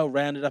as well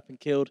rounded up and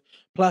killed,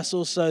 plus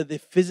also the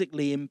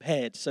physically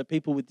impaired, so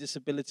people with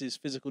disabilities,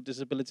 physical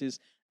disabilities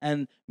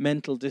and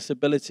mental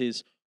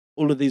disabilities,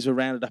 all of these were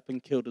rounded up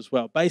and killed as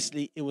well.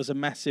 Basically, it was a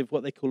massive,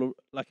 what they call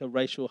like a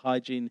racial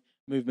hygiene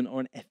movement or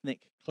an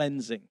ethnic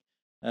cleansing,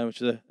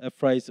 which is a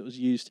phrase that was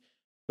used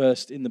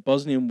first in the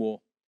Bosnian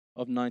War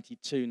of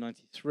 92,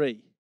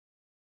 93.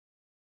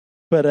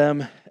 But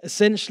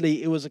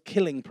essentially, it was a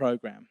killing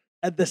program.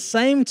 At the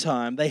same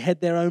time, they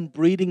had their own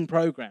breeding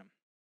program,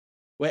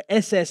 where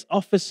SS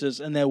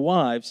officers and their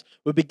wives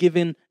would be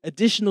given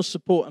additional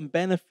support and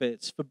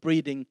benefits for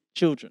breeding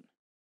children.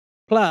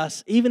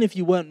 Plus, even if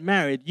you weren't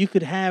married, you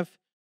could have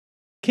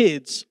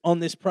kids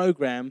on this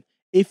program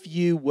if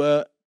you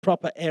were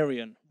proper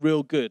Aryan,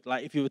 real good.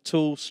 Like if you were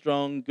tall,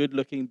 strong,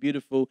 good-looking,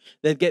 beautiful,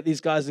 they'd get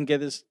these guys and get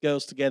these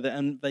girls together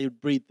and they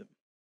would breed them.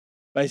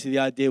 Basically, the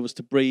idea was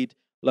to breed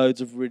loads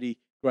of really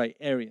great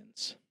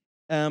Aryans.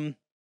 And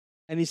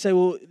you say,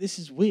 well, this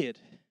is weird.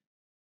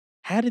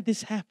 How did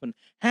this happen?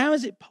 How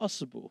is it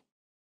possible?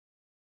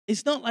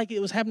 It's not like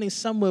it was happening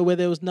somewhere where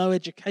there was no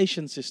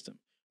education system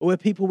or where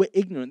people were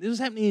ignorant. This was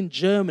happening in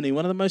Germany,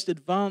 one of the most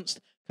advanced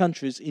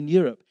countries in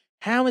Europe.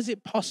 How is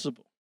it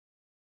possible?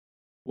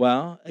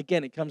 Well,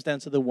 again, it comes down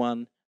to the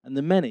one and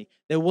the many.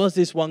 There was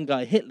this one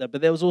guy, Hitler,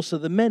 but there was also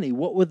the many.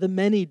 What were the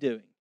many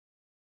doing?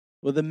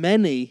 Well, the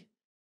many,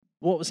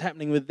 what was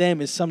happening with them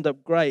is summed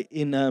up great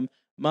in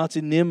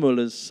Martin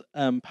Niemöller's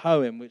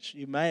poem, which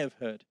you may have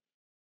heard.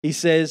 He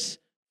says,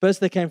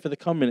 first they came for the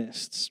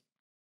communists,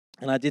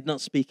 and I did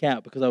not speak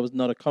out because I was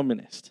not a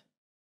communist.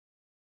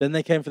 Then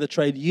they came for the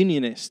trade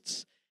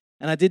unionists,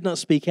 and I did not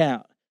speak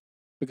out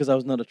because I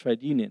was not a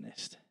trade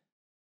unionist.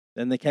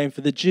 Then they came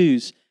for the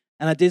Jews,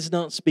 and I did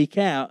not speak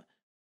out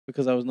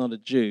because I was not a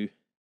Jew.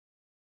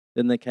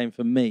 Then they came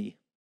for me,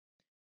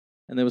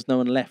 and there was no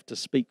one left to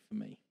speak for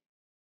me.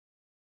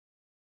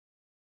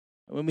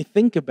 And when we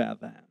think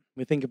about that,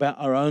 we think about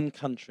our own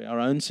country, our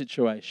own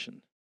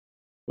situation,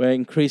 where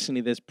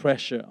increasingly there's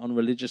pressure on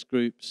religious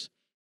groups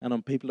and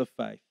on people of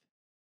faith.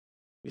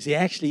 We see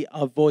actually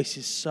our voice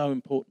is so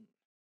important.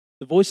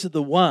 The voice of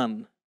the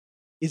one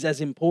is as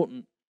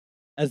important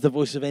as the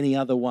voice of any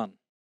other one.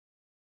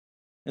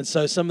 And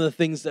so some of the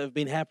things that have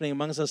been happening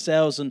amongst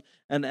ourselves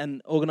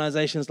and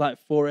organizations like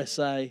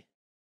 4SA,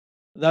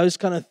 those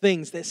kind of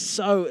things, they're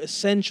so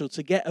essential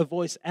to get a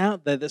voice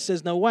out there that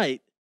says, no,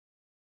 wait,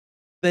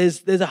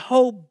 there's a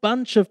whole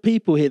bunch of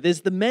people here.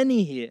 There's the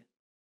many here.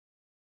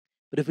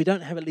 But if we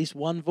don't have at least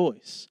one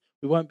voice,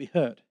 we won't be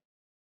heard.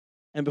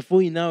 And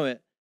before you know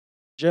it,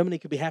 Germany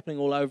could be happening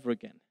all over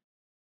again.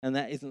 And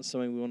that isn't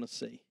something we want to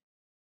see.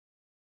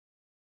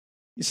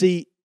 You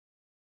see,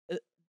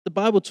 the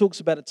Bible talks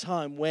about a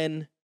time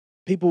when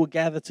people would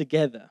gather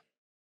together.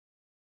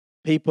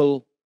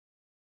 People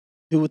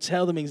who would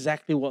tell them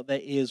exactly what their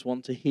ears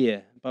want to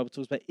hear. The Bible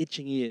talks about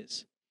itching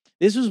ears.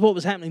 This was what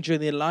was happening during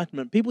the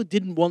Enlightenment. People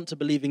didn't want to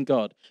believe in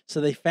God,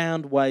 so they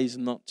found ways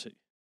not to.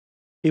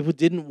 People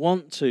didn't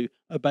want to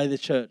obey the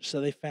church,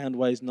 so they found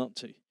ways not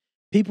to.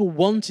 People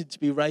wanted to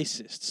be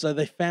racist, so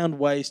they found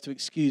ways to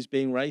excuse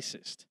being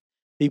racist.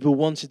 People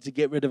wanted to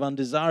get rid of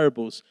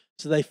undesirables,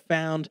 so they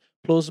found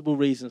plausible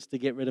reasons to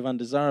get rid of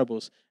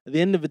undesirables. At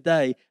the end of the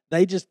day,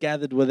 they just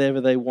gathered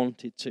whatever they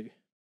wanted to.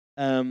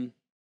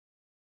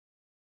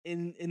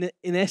 In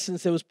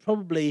essence, there was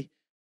probably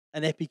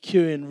an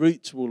Epicurean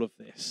root to all of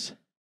this.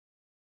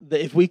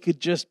 That if we could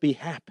just be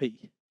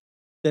happy,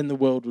 then the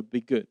world would be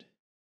good.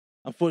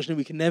 Unfortunately,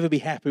 we can never be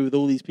happy with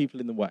all these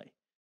people in the way.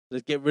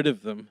 Let's get rid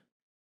of them,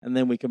 and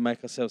then we can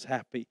make ourselves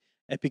happy.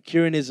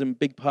 Epicureanism,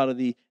 big part of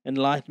the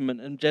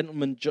Enlightenment. And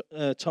gentleman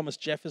Thomas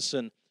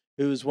Jefferson,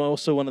 who was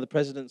also one of the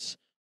presidents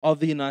of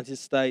the United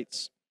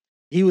States,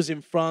 he was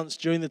in France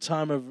during the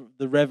time of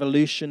the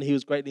Revolution. He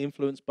was greatly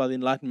influenced by the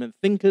Enlightenment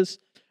thinkers.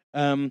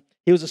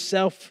 He was a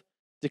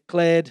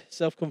self-declared,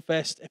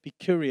 self-confessed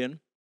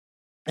Epicurean,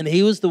 and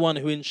he was the one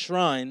who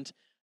enshrined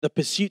the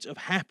pursuit of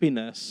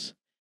happiness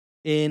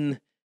in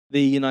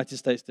the United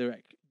States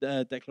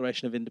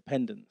Declaration of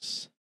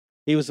Independence.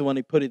 He was the one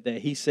who put it there.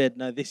 He said,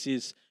 no, this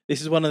is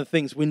one of the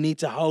things we need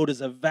to hold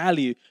as a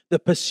value, the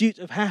pursuit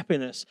of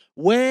happiness.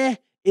 Where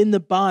in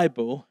the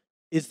Bible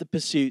is the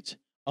pursuit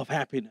of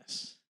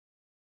happiness?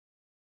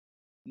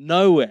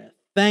 Nowhere.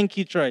 Thank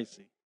you,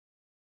 Tracy.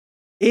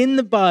 In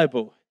the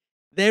Bible,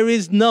 there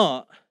is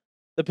not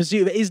the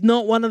pursuit of it. It's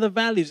not one of the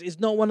values. It's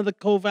not one of the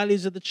core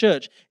values of the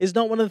church. It's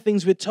not one of the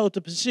things we're told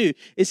to pursue.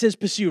 It says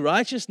pursue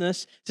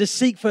righteousness. It says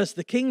seek first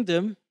the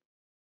kingdom.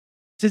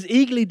 It says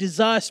eagerly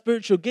desire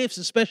spiritual gifts,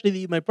 especially that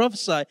you may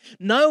prophesy.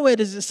 Nowhere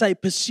does it say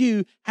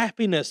pursue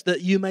happiness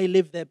that you may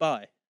live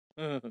thereby.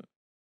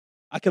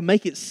 I can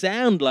make it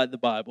sound like the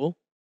Bible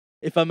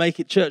if I make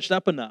it churched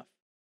up enough.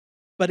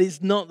 But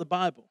it's not the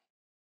Bible.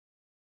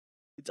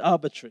 It's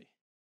arbitrary.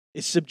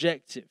 It's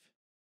subjective.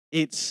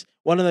 It's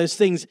one of those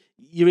things,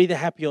 you're either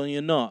happy or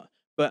you're not.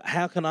 But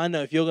how can I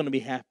know if you're going to be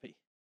happy?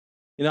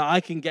 You know,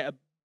 I can get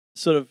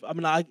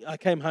I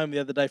came home the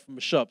other day from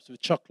the shops with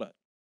chocolate.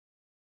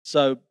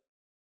 So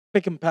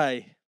Pick and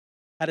Pay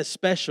had a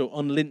special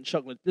on Lindt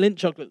chocolate. Lindt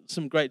chocolate,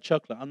 some great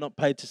chocolate. I'm not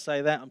paid to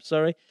say that, I'm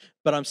sorry.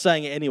 But I'm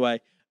saying it anyway.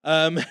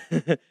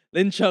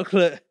 Lindt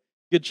chocolate,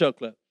 good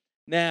chocolate.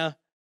 Now,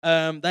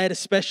 they had a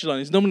special on.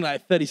 It's normally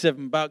like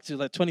 $37. It was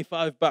like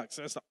 $25.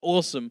 That's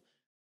awesome.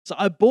 So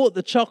I bought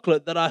the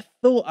chocolate that I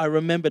thought I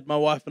remembered my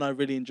wife and I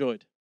really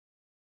enjoyed.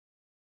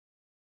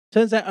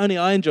 Turns out only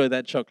I enjoy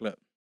that chocolate.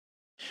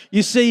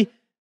 You see,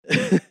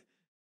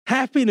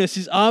 happiness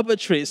is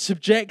arbitrary, it's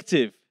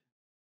subjective.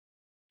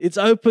 It's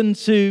open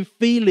to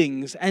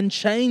feelings and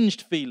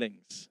changed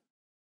feelings.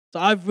 So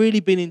I've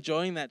really been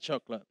enjoying that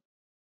chocolate.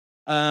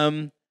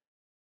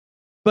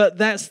 But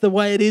that's the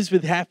way it is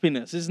with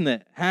happiness, isn't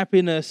it?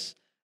 Happiness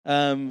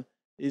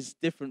is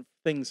different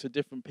things for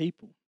different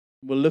people.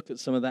 We'll look at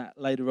some of that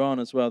later on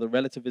as well, the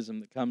relativism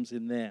that comes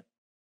in there.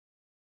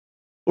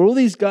 Well, all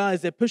these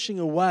guys, they're pushing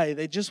away.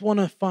 They just want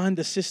to find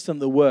a system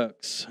that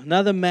works.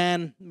 Another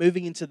man,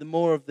 moving into the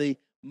more of the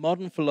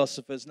modern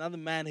philosophers, another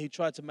man who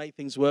tried to make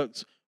things work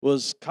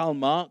was Karl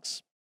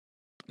Marx.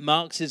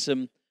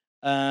 Marxism,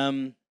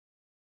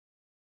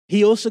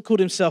 he also called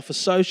himself a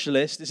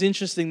socialist. It's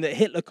interesting that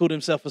Hitler called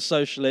himself a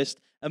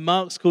socialist and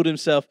Marx called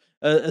himself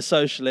a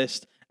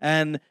socialist.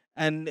 And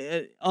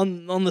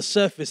on the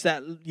surface,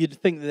 that you'd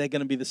think that they're going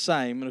to be the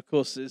same. And of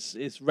course,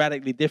 it's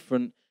radically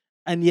different.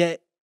 And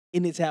yet,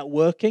 in its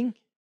outworking,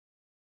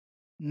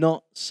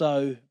 not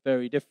so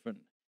very different.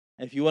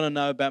 If you want to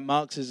know about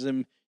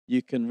Marxism,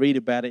 you can read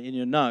about it in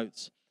your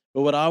notes.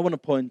 But what I want to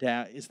point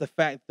out is the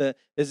fact that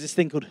there's this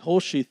thing called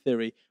horseshoe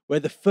theory, where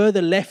the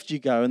further left you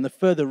go and the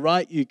further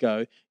right you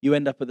go, you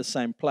end up at the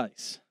same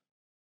place.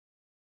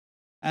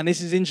 And this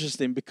is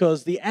interesting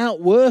because the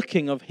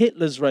outworking of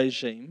Hitler's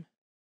regime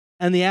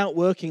and the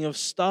outworking of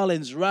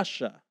Stalin's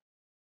Russia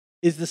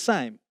is the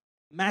same.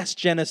 Mass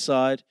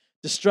genocide,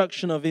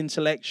 destruction of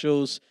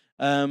intellectuals,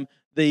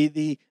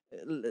 the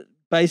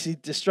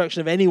basic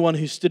destruction of anyone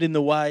who stood in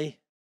the way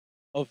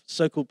of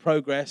so-called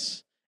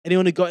progress.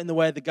 Anyone who got in the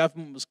way of the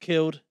government was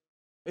killed.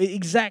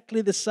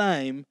 Exactly the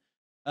same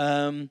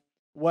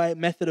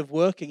method of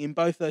working in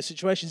both those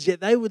situations. Yet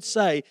they would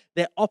say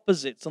they're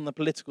opposites on the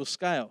political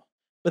scale.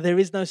 But there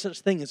is no such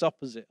thing as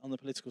opposite on the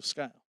political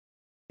scale.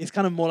 It's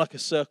kind of more like a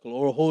circle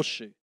or a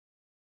horseshoe.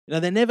 You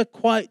know, they never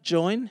quite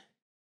join.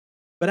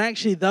 But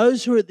actually,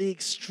 those who are at the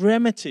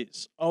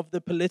extremities of the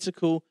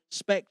political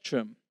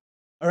spectrum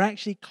are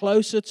actually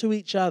closer to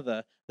each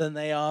other than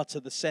they are to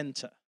the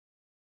center.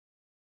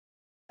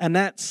 And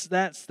that's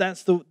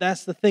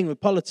the thing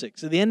with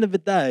politics. At the end of the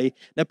day,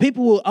 now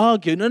people will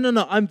argue,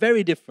 no, I'm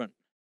very different.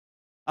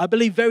 I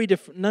believe very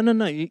different.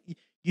 No.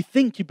 You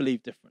think you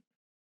believe different,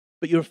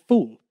 but you're a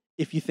fool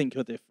if you think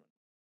you're different.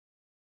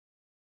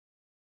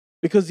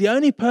 Because the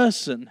only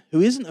person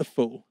who isn't a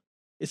fool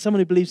is someone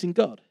who believes in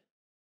God.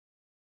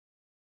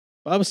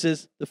 The Bible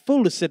says, the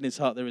fool has said in his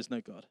heart, there is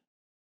no God.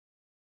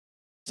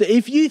 So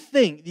if you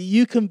think that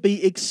you can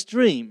be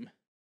extreme,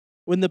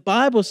 when the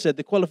Bible said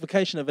the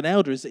qualification of an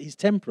elder is that he's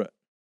temperate,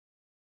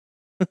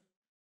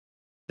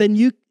 then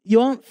you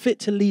aren't fit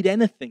to lead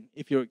anything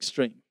if you're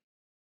extreme.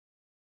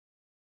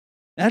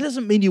 That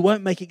doesn't mean you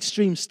won't make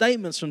extreme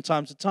statements from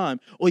time to time,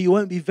 or you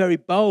won't be very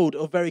bold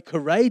or very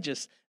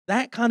courageous.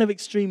 That kind of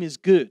extreme is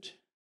good.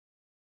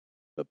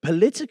 But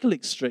political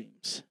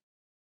extremes,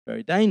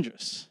 very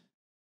dangerous.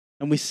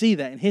 And we see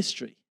that in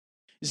history.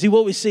 You see,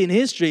 what we see in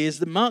history is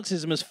that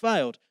Marxism has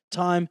failed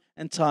time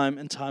and time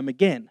and time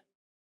again.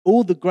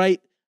 All the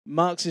great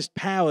Marxist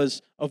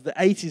powers of the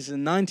 80s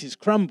and 90s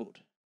crumbled.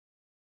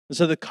 And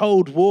so the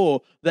Cold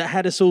War that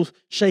had us all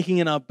shaking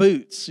in our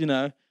boots, you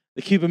know,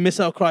 the Cuban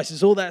Missile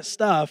Crisis, all that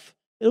stuff,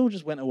 it all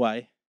just went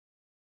away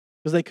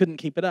because they couldn't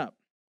keep it up.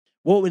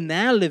 What we're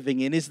now living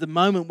in is the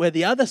moment where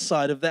the other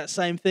side of that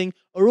same thing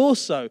are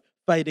also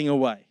fading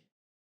away.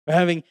 We're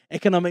having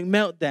economic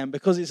meltdown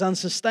because it's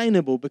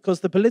unsustainable, because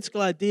the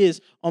political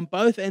ideas on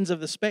both ends of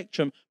the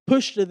spectrum,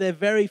 pushed to their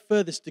very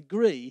furthest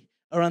degree,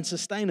 are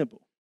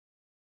unsustainable.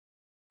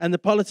 And the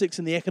politics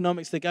and the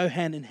economics, they go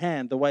hand in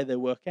hand the way they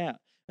work out.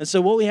 And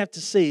so what we have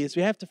to see is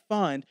we have to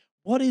find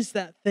what is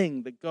that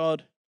thing that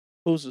God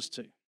calls us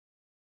to.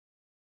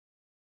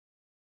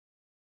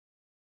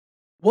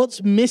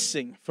 What's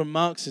missing from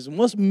Marxism?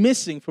 What's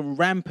missing from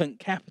rampant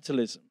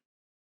capitalism?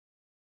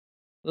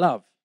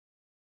 Love,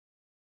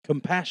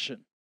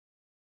 compassion,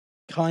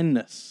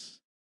 kindness,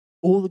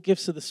 all the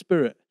gifts of the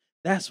Spirit.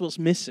 That's what's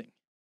missing.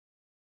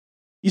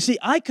 You see,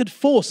 I could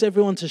force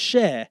everyone to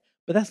share,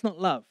 but that's not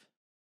love.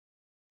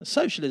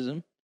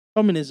 Socialism,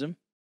 communism,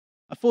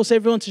 I force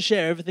everyone to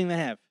share everything they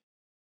have.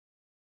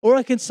 Or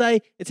I can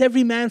say, it's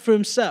every man for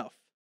himself.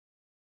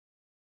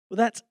 Well,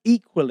 that's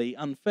equally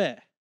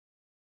unfair,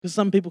 because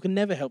some people can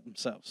never help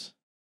themselves.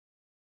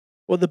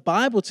 What the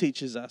Bible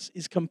teaches us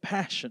is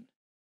compassion,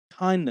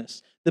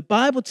 kindness. The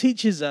Bible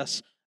teaches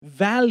us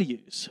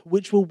values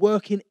which will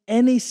work in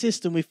any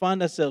system we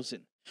find ourselves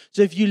in.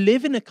 So if you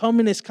live in a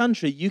communist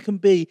country, you can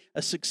be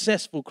a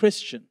successful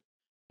Christian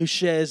who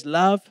shares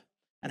love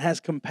and has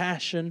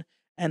compassion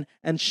and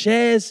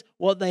shares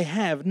what they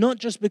have, not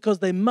just because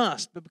they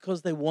must, but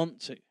because they want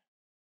to.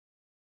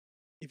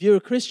 If you're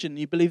a Christian and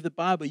you believe the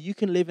Bible, you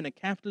can live in a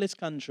capitalist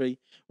country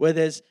where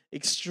there's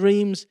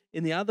extremes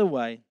in the other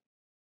way,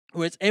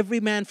 where it's every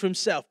man for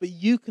himself, but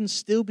you can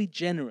still be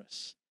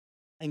generous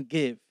and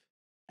give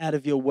out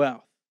of your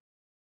wealth.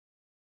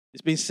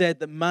 It's been said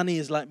that money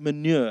is like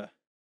manure.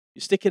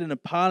 You stick it in a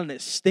pile and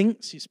it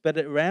stinks, you spread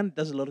it around, it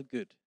does a lot of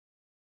good.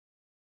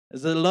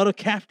 There's a lot of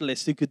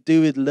capitalists who could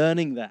do with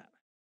learning that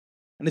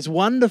And it's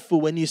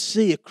wonderful when you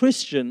see a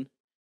Christian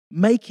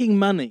making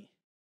money,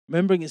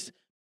 remembering it's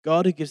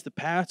God who gives the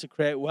power to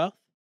create wealth.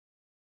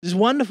 It's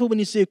wonderful when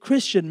you see a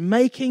Christian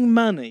making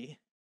money,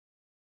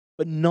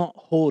 but not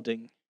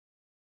hoarding,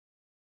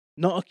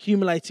 not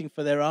accumulating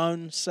for their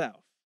own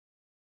self,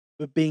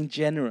 but being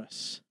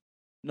generous,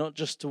 not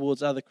just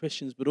towards other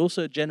Christians, but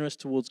also generous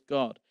towards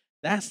God.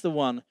 That's the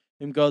one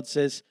whom God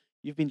says,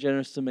 you've been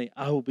generous to me,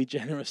 I will be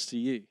generous to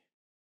you.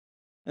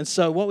 And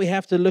so what we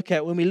have to look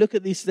at when we look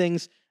at these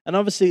things, and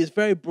obviously it's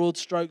very broad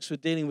strokes we're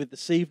dealing with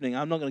this evening.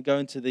 I'm not going to go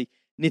into the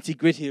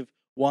nitty-gritty of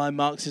why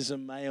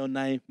Marxism may or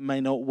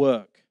may not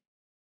work.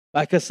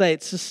 Like I say,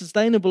 it's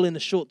sustainable in the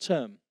short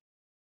term.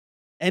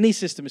 Any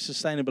system is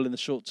sustainable in the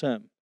short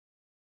term.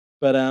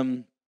 But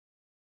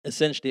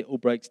essentially it all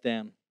breaks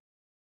down.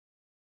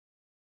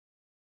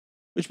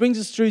 Which brings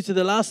us through to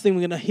the last thing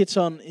we're going to hit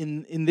on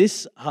in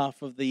this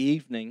half of the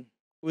evening,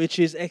 which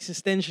is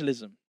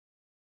existentialism.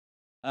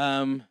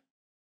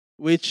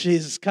 Which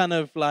is kind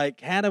of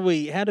like, how do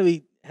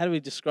we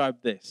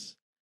describe this?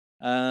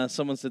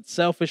 Someone said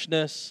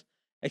selfishness,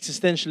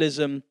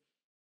 existentialism.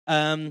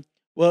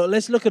 Well,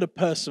 let's look at a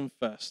person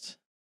first.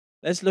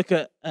 Let's look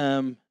at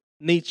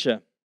Nietzsche.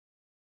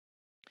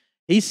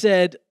 He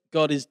said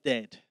God is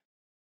dead.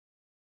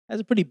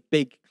 That's a pretty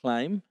big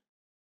claim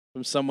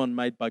from someone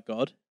made by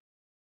God.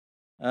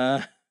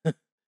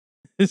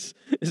 It's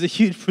a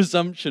huge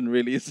presumption,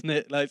 really, isn't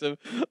it? Like, so,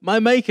 my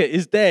maker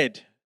is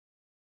dead.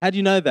 How do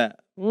you know that?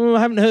 Well, I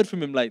haven't heard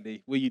from him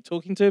lately. Were you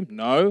talking to him?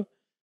 No.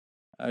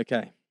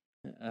 Okay.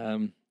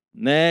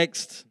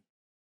 Next.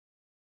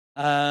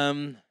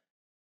 You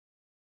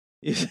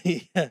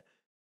see,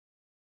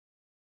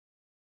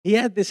 he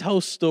had this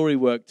whole story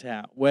worked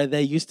out where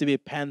there used to be a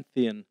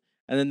pantheon,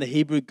 and then the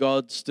Hebrew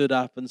God stood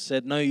up and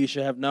said, no, you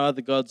should have no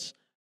other gods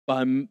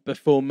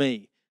before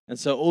me. And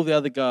so all the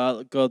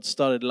other gods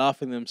started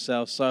laughing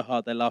themselves so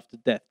hard they laughed to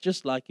death,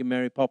 just like in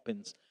Mary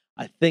Poppins.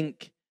 I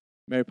think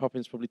Mary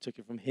Poppins probably took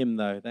it from him,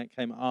 though. That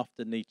came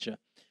after Nietzsche.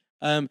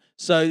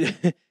 So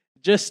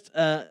just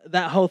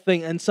that whole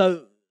thing. And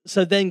so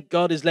then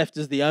God is left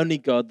as the only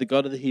God. The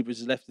God of the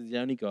Hebrews is left as the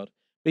only God.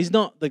 But he's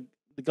not the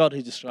God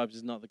who describes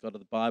is not the God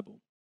of the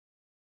Bible.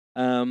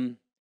 And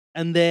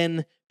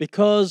then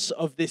because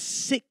of this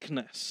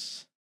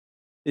sickness,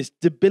 this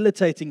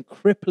debilitating,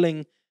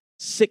 crippling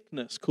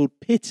sickness called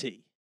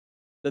pity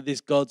that this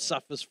God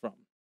suffers from,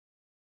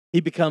 he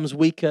becomes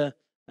weaker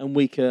and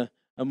weaker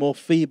and more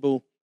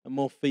feeble and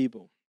more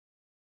feeble.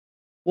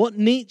 What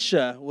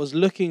Nietzsche was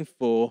looking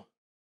for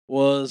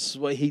was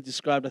what he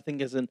described, I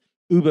think, as an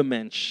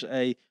Übermensch,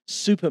 a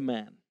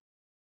superman.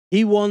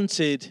 He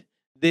wanted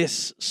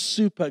this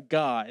super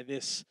guy,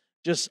 this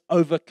just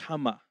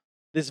overcomer,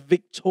 this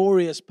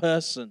victorious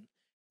person.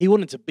 He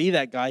wanted to be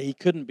that guy. He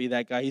couldn't be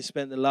that guy. He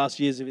spent the last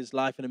years of his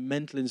life in a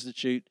mental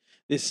institute,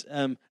 this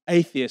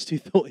atheist who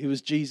thought he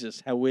was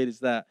Jesus. How weird is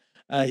that?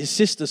 His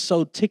sister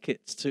sold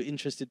tickets to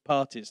interested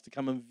parties to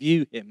come and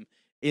view him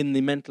in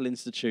the mental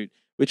institute,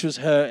 which was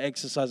her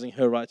exercising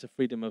her right to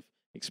freedom of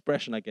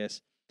expression, I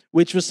guess,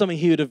 which was something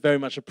he would have very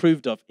much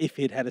approved of if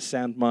he'd had a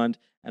sound mind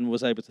and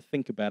was able to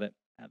think about it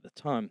at the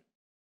time.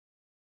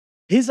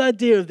 His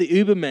idea of the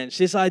Übermensch,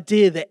 this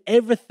idea that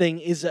everything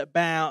is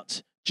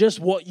about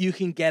just what you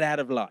can get out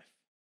of life.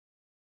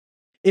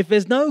 If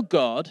there's no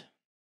God,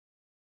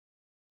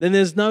 then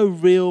there's no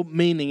real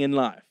meaning in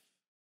life.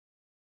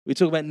 We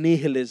talk about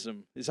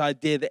nihilism, this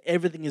idea that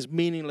everything is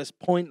meaningless,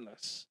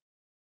 pointless.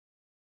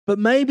 But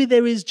maybe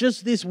there is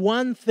just this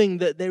one thing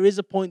that there is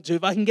a point to.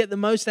 If I can get the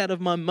most out of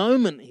my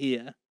moment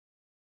here,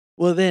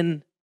 well,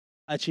 then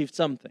I achieved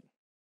something.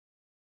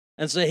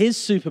 And so his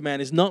Superman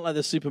is not like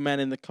the Superman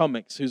in the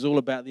comics who's all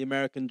about the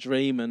American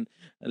dream and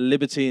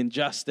liberty and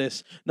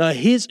justice. No,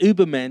 his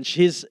Übermensch,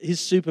 his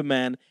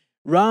Superman,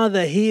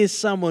 rather he is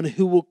someone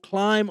who will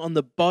climb on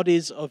the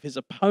bodies of his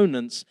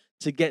opponents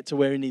to get to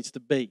where he needs to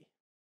be.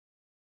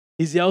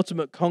 He's the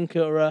ultimate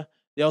conqueror,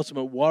 the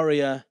ultimate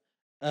warrior,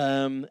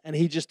 and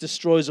he just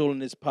destroys all in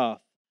his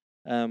path,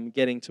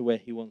 getting to where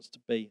he wants to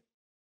be.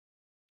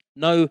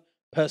 No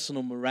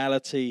personal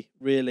morality,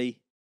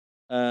 really.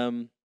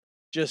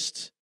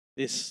 Just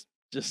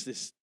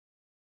this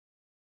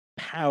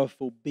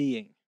powerful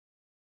being.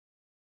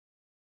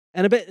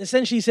 And a bit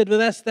essentially he said, well,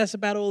 that's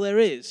about all there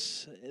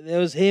is. There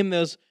was him,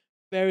 there was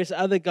various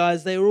other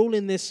guys. They were all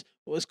in this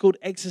what was called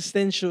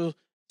existential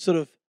sort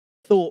of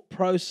thought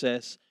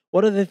process.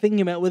 What are they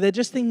thinking about? Well, they're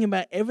just thinking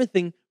about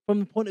everything from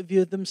the point of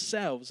view of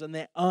themselves and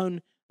their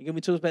own. Again,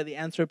 we talked about the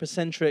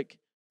anthropocentric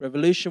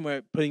revolution,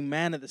 where putting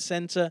man at the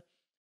center.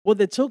 What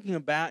they're talking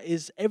about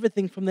is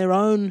everything from their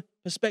own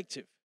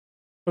perspective,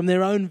 from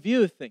their own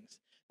view of things.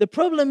 The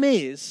problem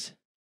is,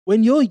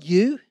 when you're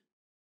you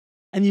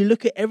and you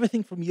look at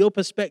everything from your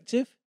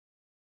perspective,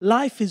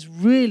 life is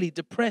really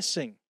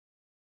depressing.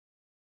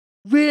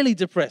 Really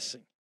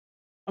depressing.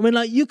 I mean,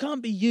 like, you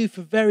can't be you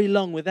for very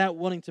long without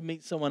wanting to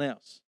meet someone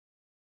else.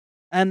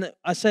 And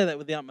I say that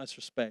with the utmost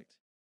respect.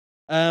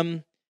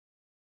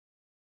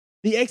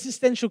 The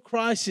existential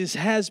crisis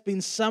has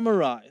been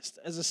summarized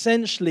as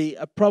essentially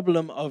a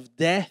problem of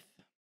death,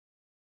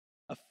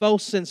 a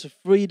false sense of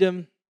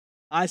freedom,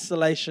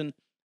 isolation,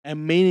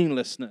 and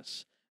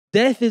meaninglessness.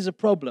 Death is a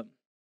problem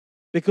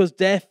because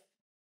death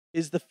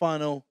is the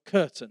final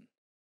curtain,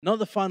 not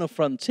the final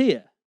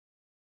frontier.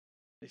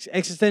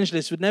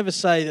 Existentialists would never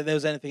say that there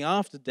was anything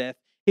after death.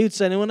 He would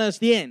say, no, it's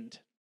the end.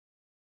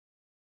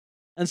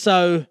 And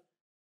so,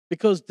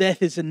 because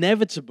death is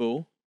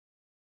inevitable,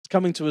 it's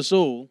coming to us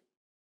all,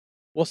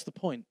 what's the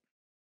point?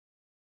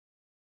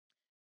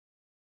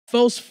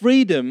 False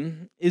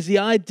freedom is the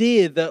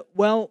idea that,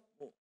 well,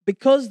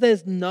 because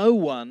there's no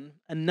one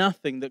and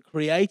nothing that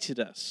created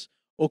us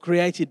or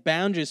created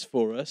boundaries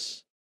for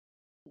us,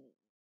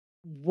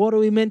 what are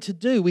we meant to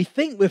do? We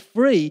think we're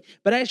free,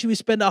 but actually we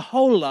spend our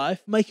whole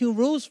life making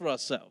rules for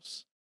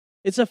ourselves.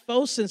 It's a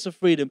false sense of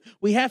freedom.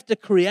 We have to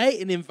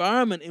create an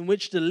environment in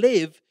which to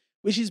live,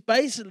 which is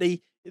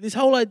basically this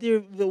whole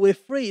idea that we're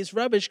free is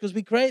rubbish because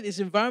we create this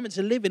environment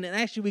to live in, and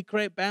actually we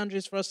create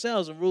boundaries for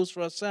ourselves and rules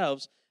for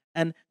ourselves.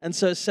 And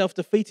so it's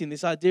self-defeating.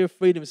 This idea of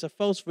freedom is a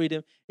false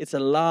freedom. It's a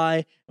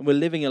lie, and we're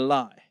living a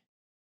lie.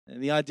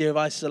 And the idea of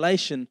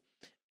isolation,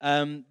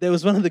 there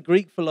was one of the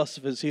Greek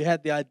philosophers who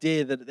had the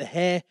idea that the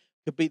hare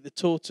could beat the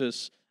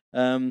tortoise,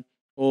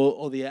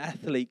 or the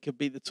athlete could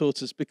beat the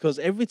tortoise, because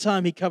every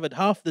time he covered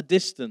half the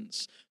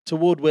distance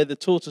toward where the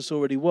tortoise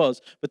already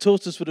was, the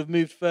tortoise would have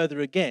moved further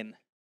again.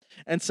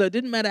 And so it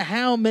didn't matter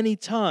how many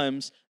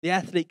times the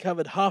athlete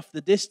covered half the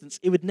distance,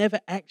 it would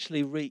never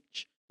actually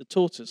reach the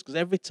tortoise, because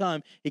every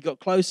time he got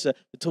closer,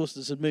 the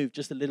tortoise had moved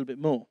just a little bit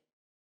more.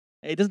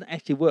 It doesn't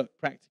actually work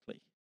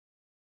practically.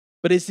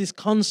 But it's this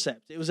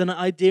concept. It was an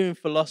idea in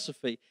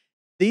philosophy.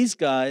 These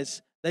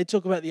guys, they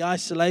talk about the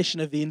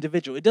isolation of the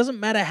individual. It doesn't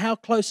matter how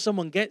close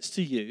someone gets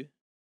to you,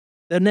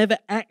 they'll never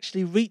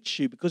actually reach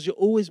you because you're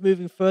always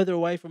moving further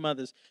away from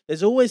others.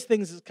 There's always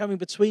things that's coming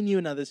between you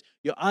and others.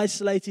 You're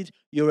isolated,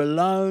 you're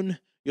alone,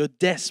 you're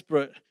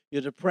desperate,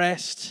 you're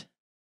depressed.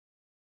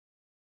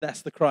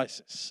 That's the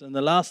crisis. And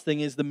the last thing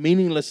is the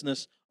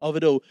meaninglessness of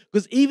it all.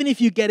 Because even if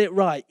you get it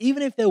right,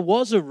 even if there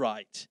was a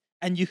right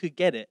and you could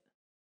get it,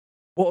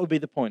 what would be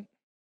the point?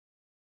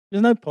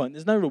 There's no point.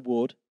 There's no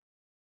reward.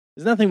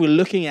 There's nothing we're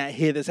looking at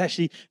here that's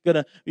actually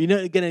going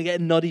to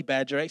get a noddy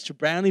badge or extra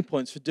brownie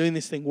points for doing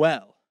this thing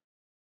well.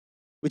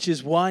 Which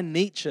is why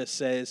Nietzsche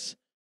says,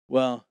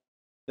 well,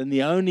 then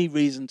the only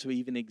reason to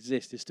even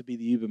exist is to be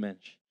the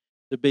Übermensch,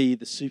 to be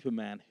the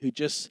Superman who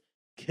just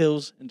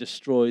kills and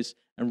destroys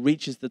and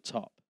reaches the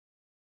top.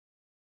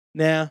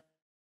 Now,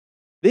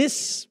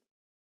 this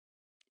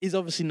is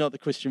obviously not the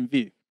Christian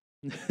view.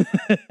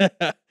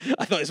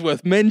 I thought it's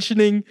worth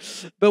mentioning.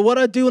 But what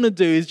I do want to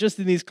do is just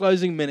in these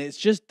closing minutes,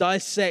 just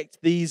dissect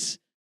these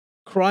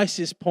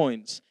crisis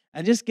points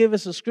and just give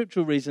us a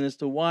scriptural reason as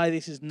to why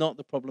this is not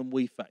the problem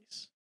we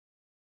face.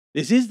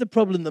 This is the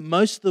problem that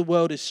most of the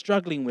world is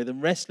struggling with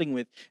and wrestling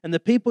with. And the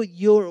people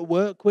you're at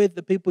work with,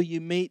 the people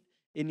you meet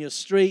in your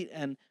street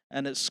and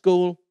at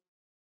school,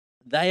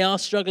 they are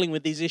struggling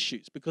with these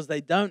issues because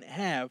they don't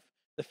have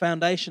the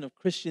foundation of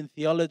Christian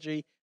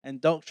theology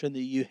and doctrine that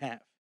you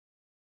have.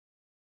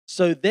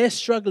 So their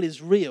struggle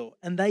is real,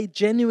 and they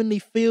genuinely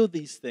feel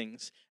these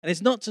things. And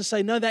it's not to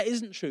say, no, that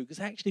isn't true, because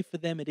actually for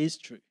them it is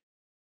true.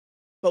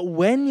 But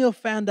when your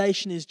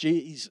foundation is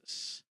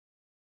Jesus,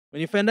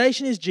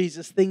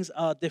 things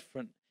are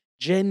different,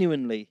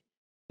 genuinely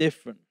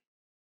different.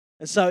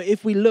 And so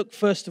if we look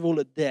first of all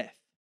at death,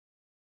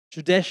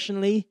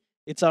 traditionally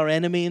it's our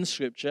enemy in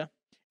Scripture.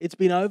 It's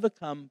been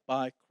overcome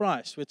by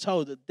Christ. We're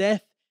told that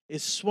death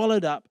is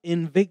swallowed up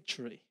in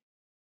victory.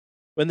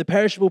 When the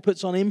perishable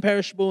puts on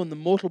imperishable and the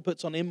mortal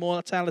puts on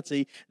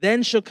immortality,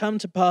 then shall come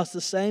to pass the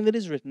saying that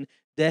is written,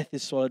 death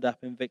is swallowed up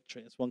in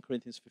victory. That's 1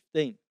 Corinthians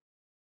 15.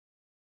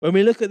 When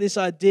we look at this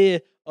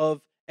idea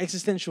of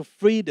existential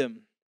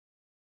freedom,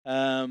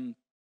 the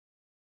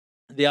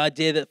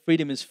idea that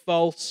freedom is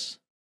false,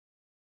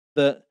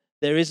 that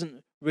there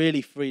isn't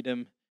really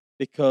freedom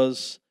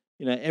because,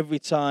 every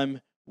time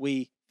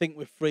we think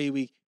we're free,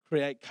 we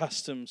create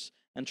customs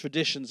and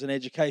traditions and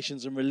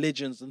educations and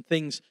religions and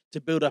things to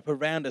build up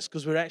around us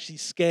because we're actually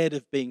scared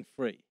of being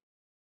free.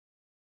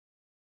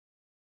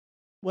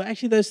 Well,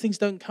 actually, those things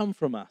don't come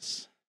from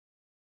us.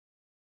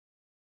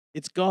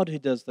 It's God who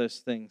does those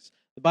things.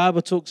 The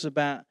Bible talks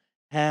about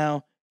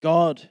how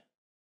God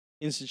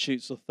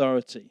institutes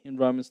authority in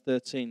Romans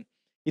 13.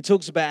 He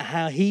talks about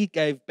how he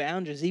gave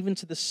boundaries even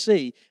to the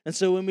sea. And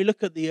so when we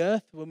look at the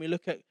earth, when we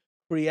look at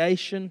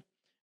creation,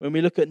 when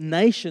we look at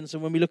nations,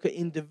 and when we look at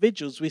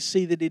individuals, we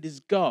see that it is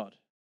God.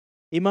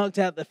 He marked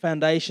out the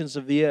foundations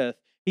of the earth.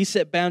 He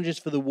set boundaries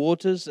for the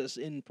waters, as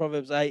in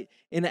Proverbs 8.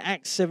 In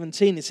Acts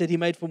 17, it said he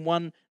made from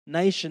one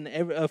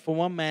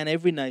man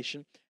every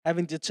nation,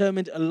 having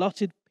determined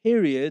allotted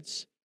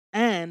periods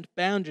and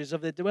boundaries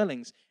of their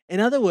dwellings. In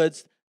other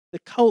words, the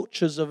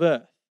cultures of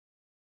earth,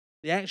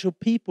 the actual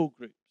people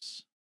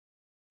groups,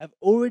 have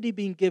already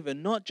been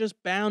given not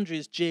just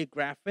boundaries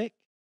geographic,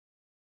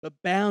 but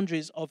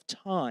boundaries of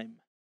time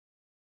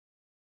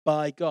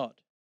by God.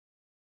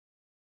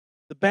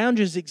 The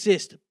boundaries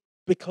exist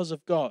because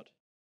of God.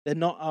 They're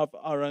not of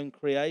our own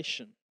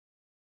creation.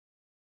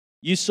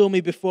 You saw me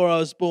before I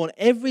was born.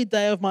 Every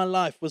day of my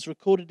life was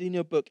recorded in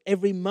your book.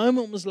 Every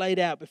moment was laid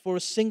out before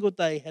a single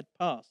day had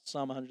passed.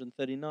 Psalm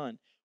 139.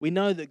 We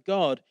know that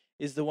God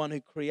is the one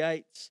who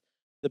creates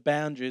the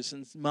boundaries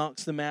and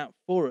marks them out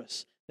for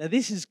us. Now,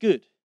 this is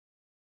good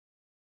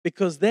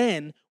because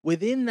then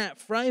within that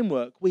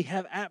framework, we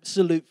have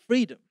absolute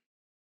freedom.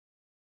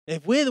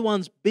 If we're the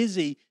ones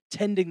busy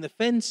tending the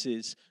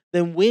fences,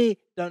 then we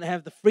don't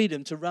have the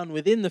freedom to run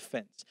within the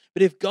fence.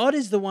 But if God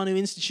is the one who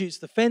institutes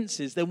the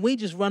fences, then we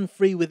just run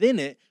free within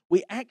it.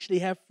 We actually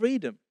have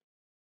freedom.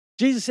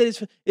 Jesus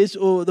said,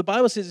 or the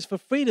Bible says, it's for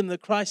freedom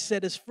that Christ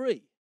set us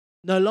free.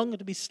 No longer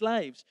to be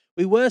slaves.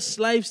 We were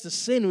slaves to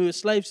sin. We were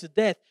slaves to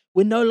death.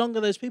 We're no longer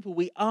those people.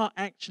 We are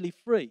actually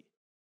free.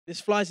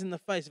 This flies in the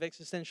face of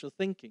existential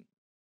thinking.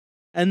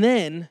 And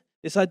then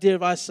this idea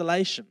of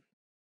isolation.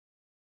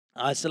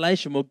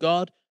 Isolation, well,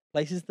 God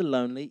places the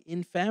lonely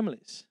in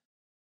families.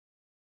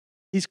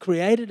 He's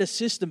created a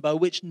system by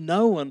which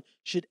no one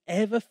should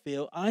ever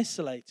feel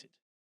isolated.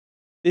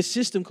 This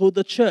system called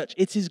the church,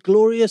 it's his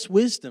glorious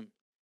wisdom.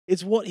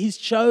 It's what he's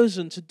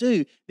chosen to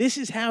do. This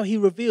is how he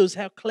reveals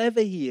how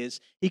clever he is.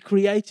 He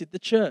created the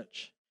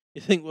church.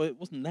 You think, well, it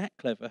wasn't that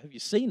clever. Have you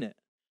seen it?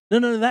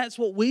 No, that's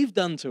what we've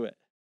done to it.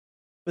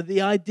 But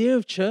the idea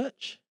of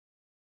church,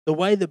 the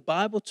way the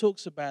Bible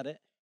talks about it,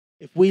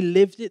 if we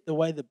lived it the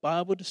way the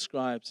Bible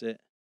describes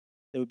it,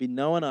 there would be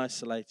no one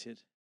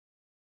isolated.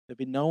 There'd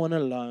be no one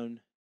alone.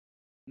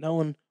 No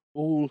one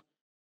all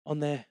on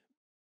there.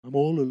 I'm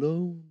all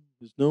alone.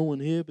 There's no one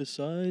here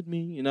beside me.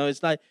 You know,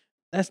 it's like,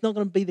 that's not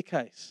going to be the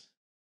case.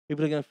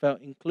 People are going to feel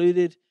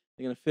included.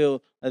 They're going to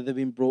feel that they've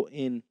been brought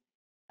in.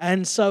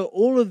 And so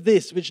all of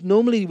this, which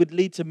normally would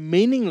lead to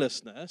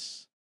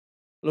meaninglessness,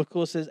 well, of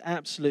course, there's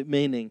absolute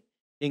meaning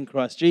in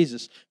Christ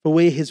Jesus. For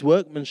we're his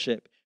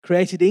workmanship,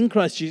 created in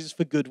Christ Jesus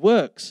for good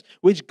works,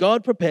 which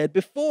God prepared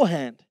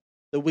beforehand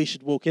that we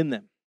should walk in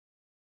them.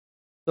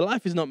 The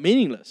life is not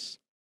meaningless.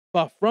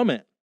 Far from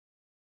it.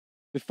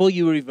 Before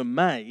you were even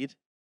made,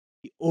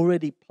 he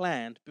already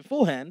planned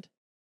beforehand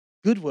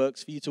good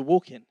works for you to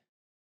walk in.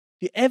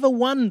 If you ever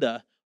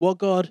wonder what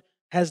God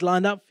has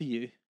lined up for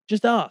you,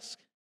 just ask.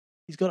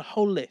 He's got a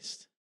whole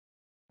list.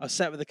 I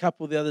sat with a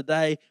couple the other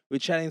day. We were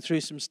chatting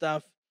through some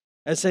stuff.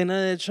 They're saying,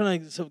 no, they're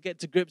trying to sort of get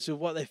to grips with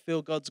what they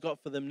feel God's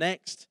got for them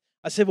next.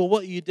 I said, well,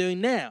 what are you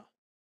doing now?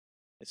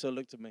 They sort of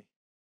looked at me.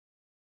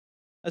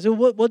 I said,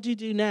 well, what do you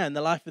do now in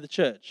the life of the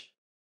church?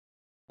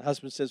 The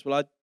husband says, well,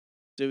 I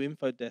do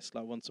info desk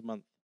like once a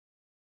month.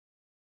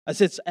 I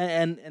said,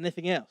 and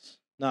anything else?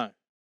 No,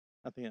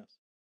 nothing else.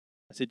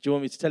 I said, do you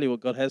want me to tell you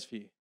what God has for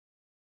you?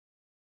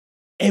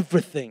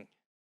 Everything.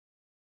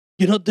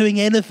 You're not doing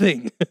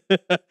anything.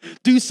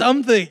 Do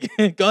something.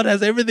 God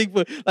has everything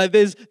for. Like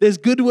there's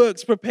good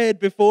works prepared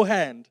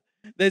beforehand.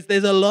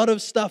 There's a lot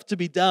of stuff to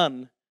be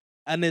done,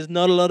 and there's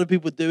not a lot of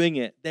people doing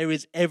it. There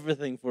is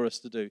everything for us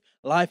to do.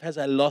 Life has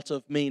a lot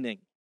of meaning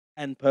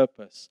and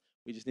purpose.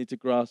 We just need to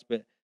grasp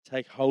it,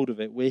 take hold of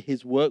it. We're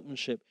his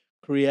workmanship,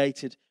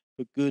 created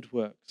for good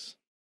works.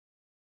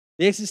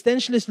 The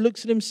existentialist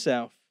looks at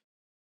himself.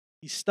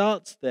 He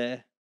starts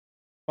there,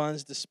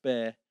 finds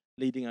despair,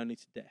 leading only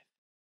to death.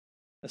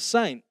 A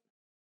saint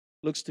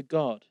looks to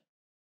God,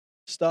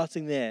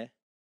 starting there,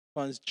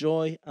 finds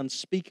joy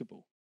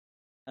unspeakable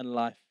and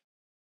life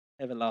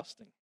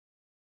everlasting.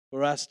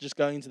 For us, just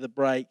going to the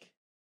break,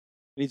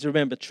 we need to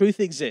remember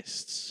truth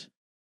exists.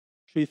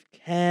 Truth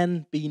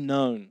can be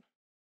known.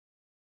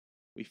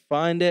 We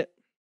find it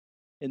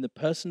in the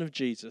person of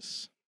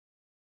Jesus,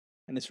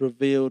 and it's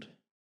revealed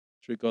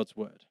through God's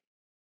word.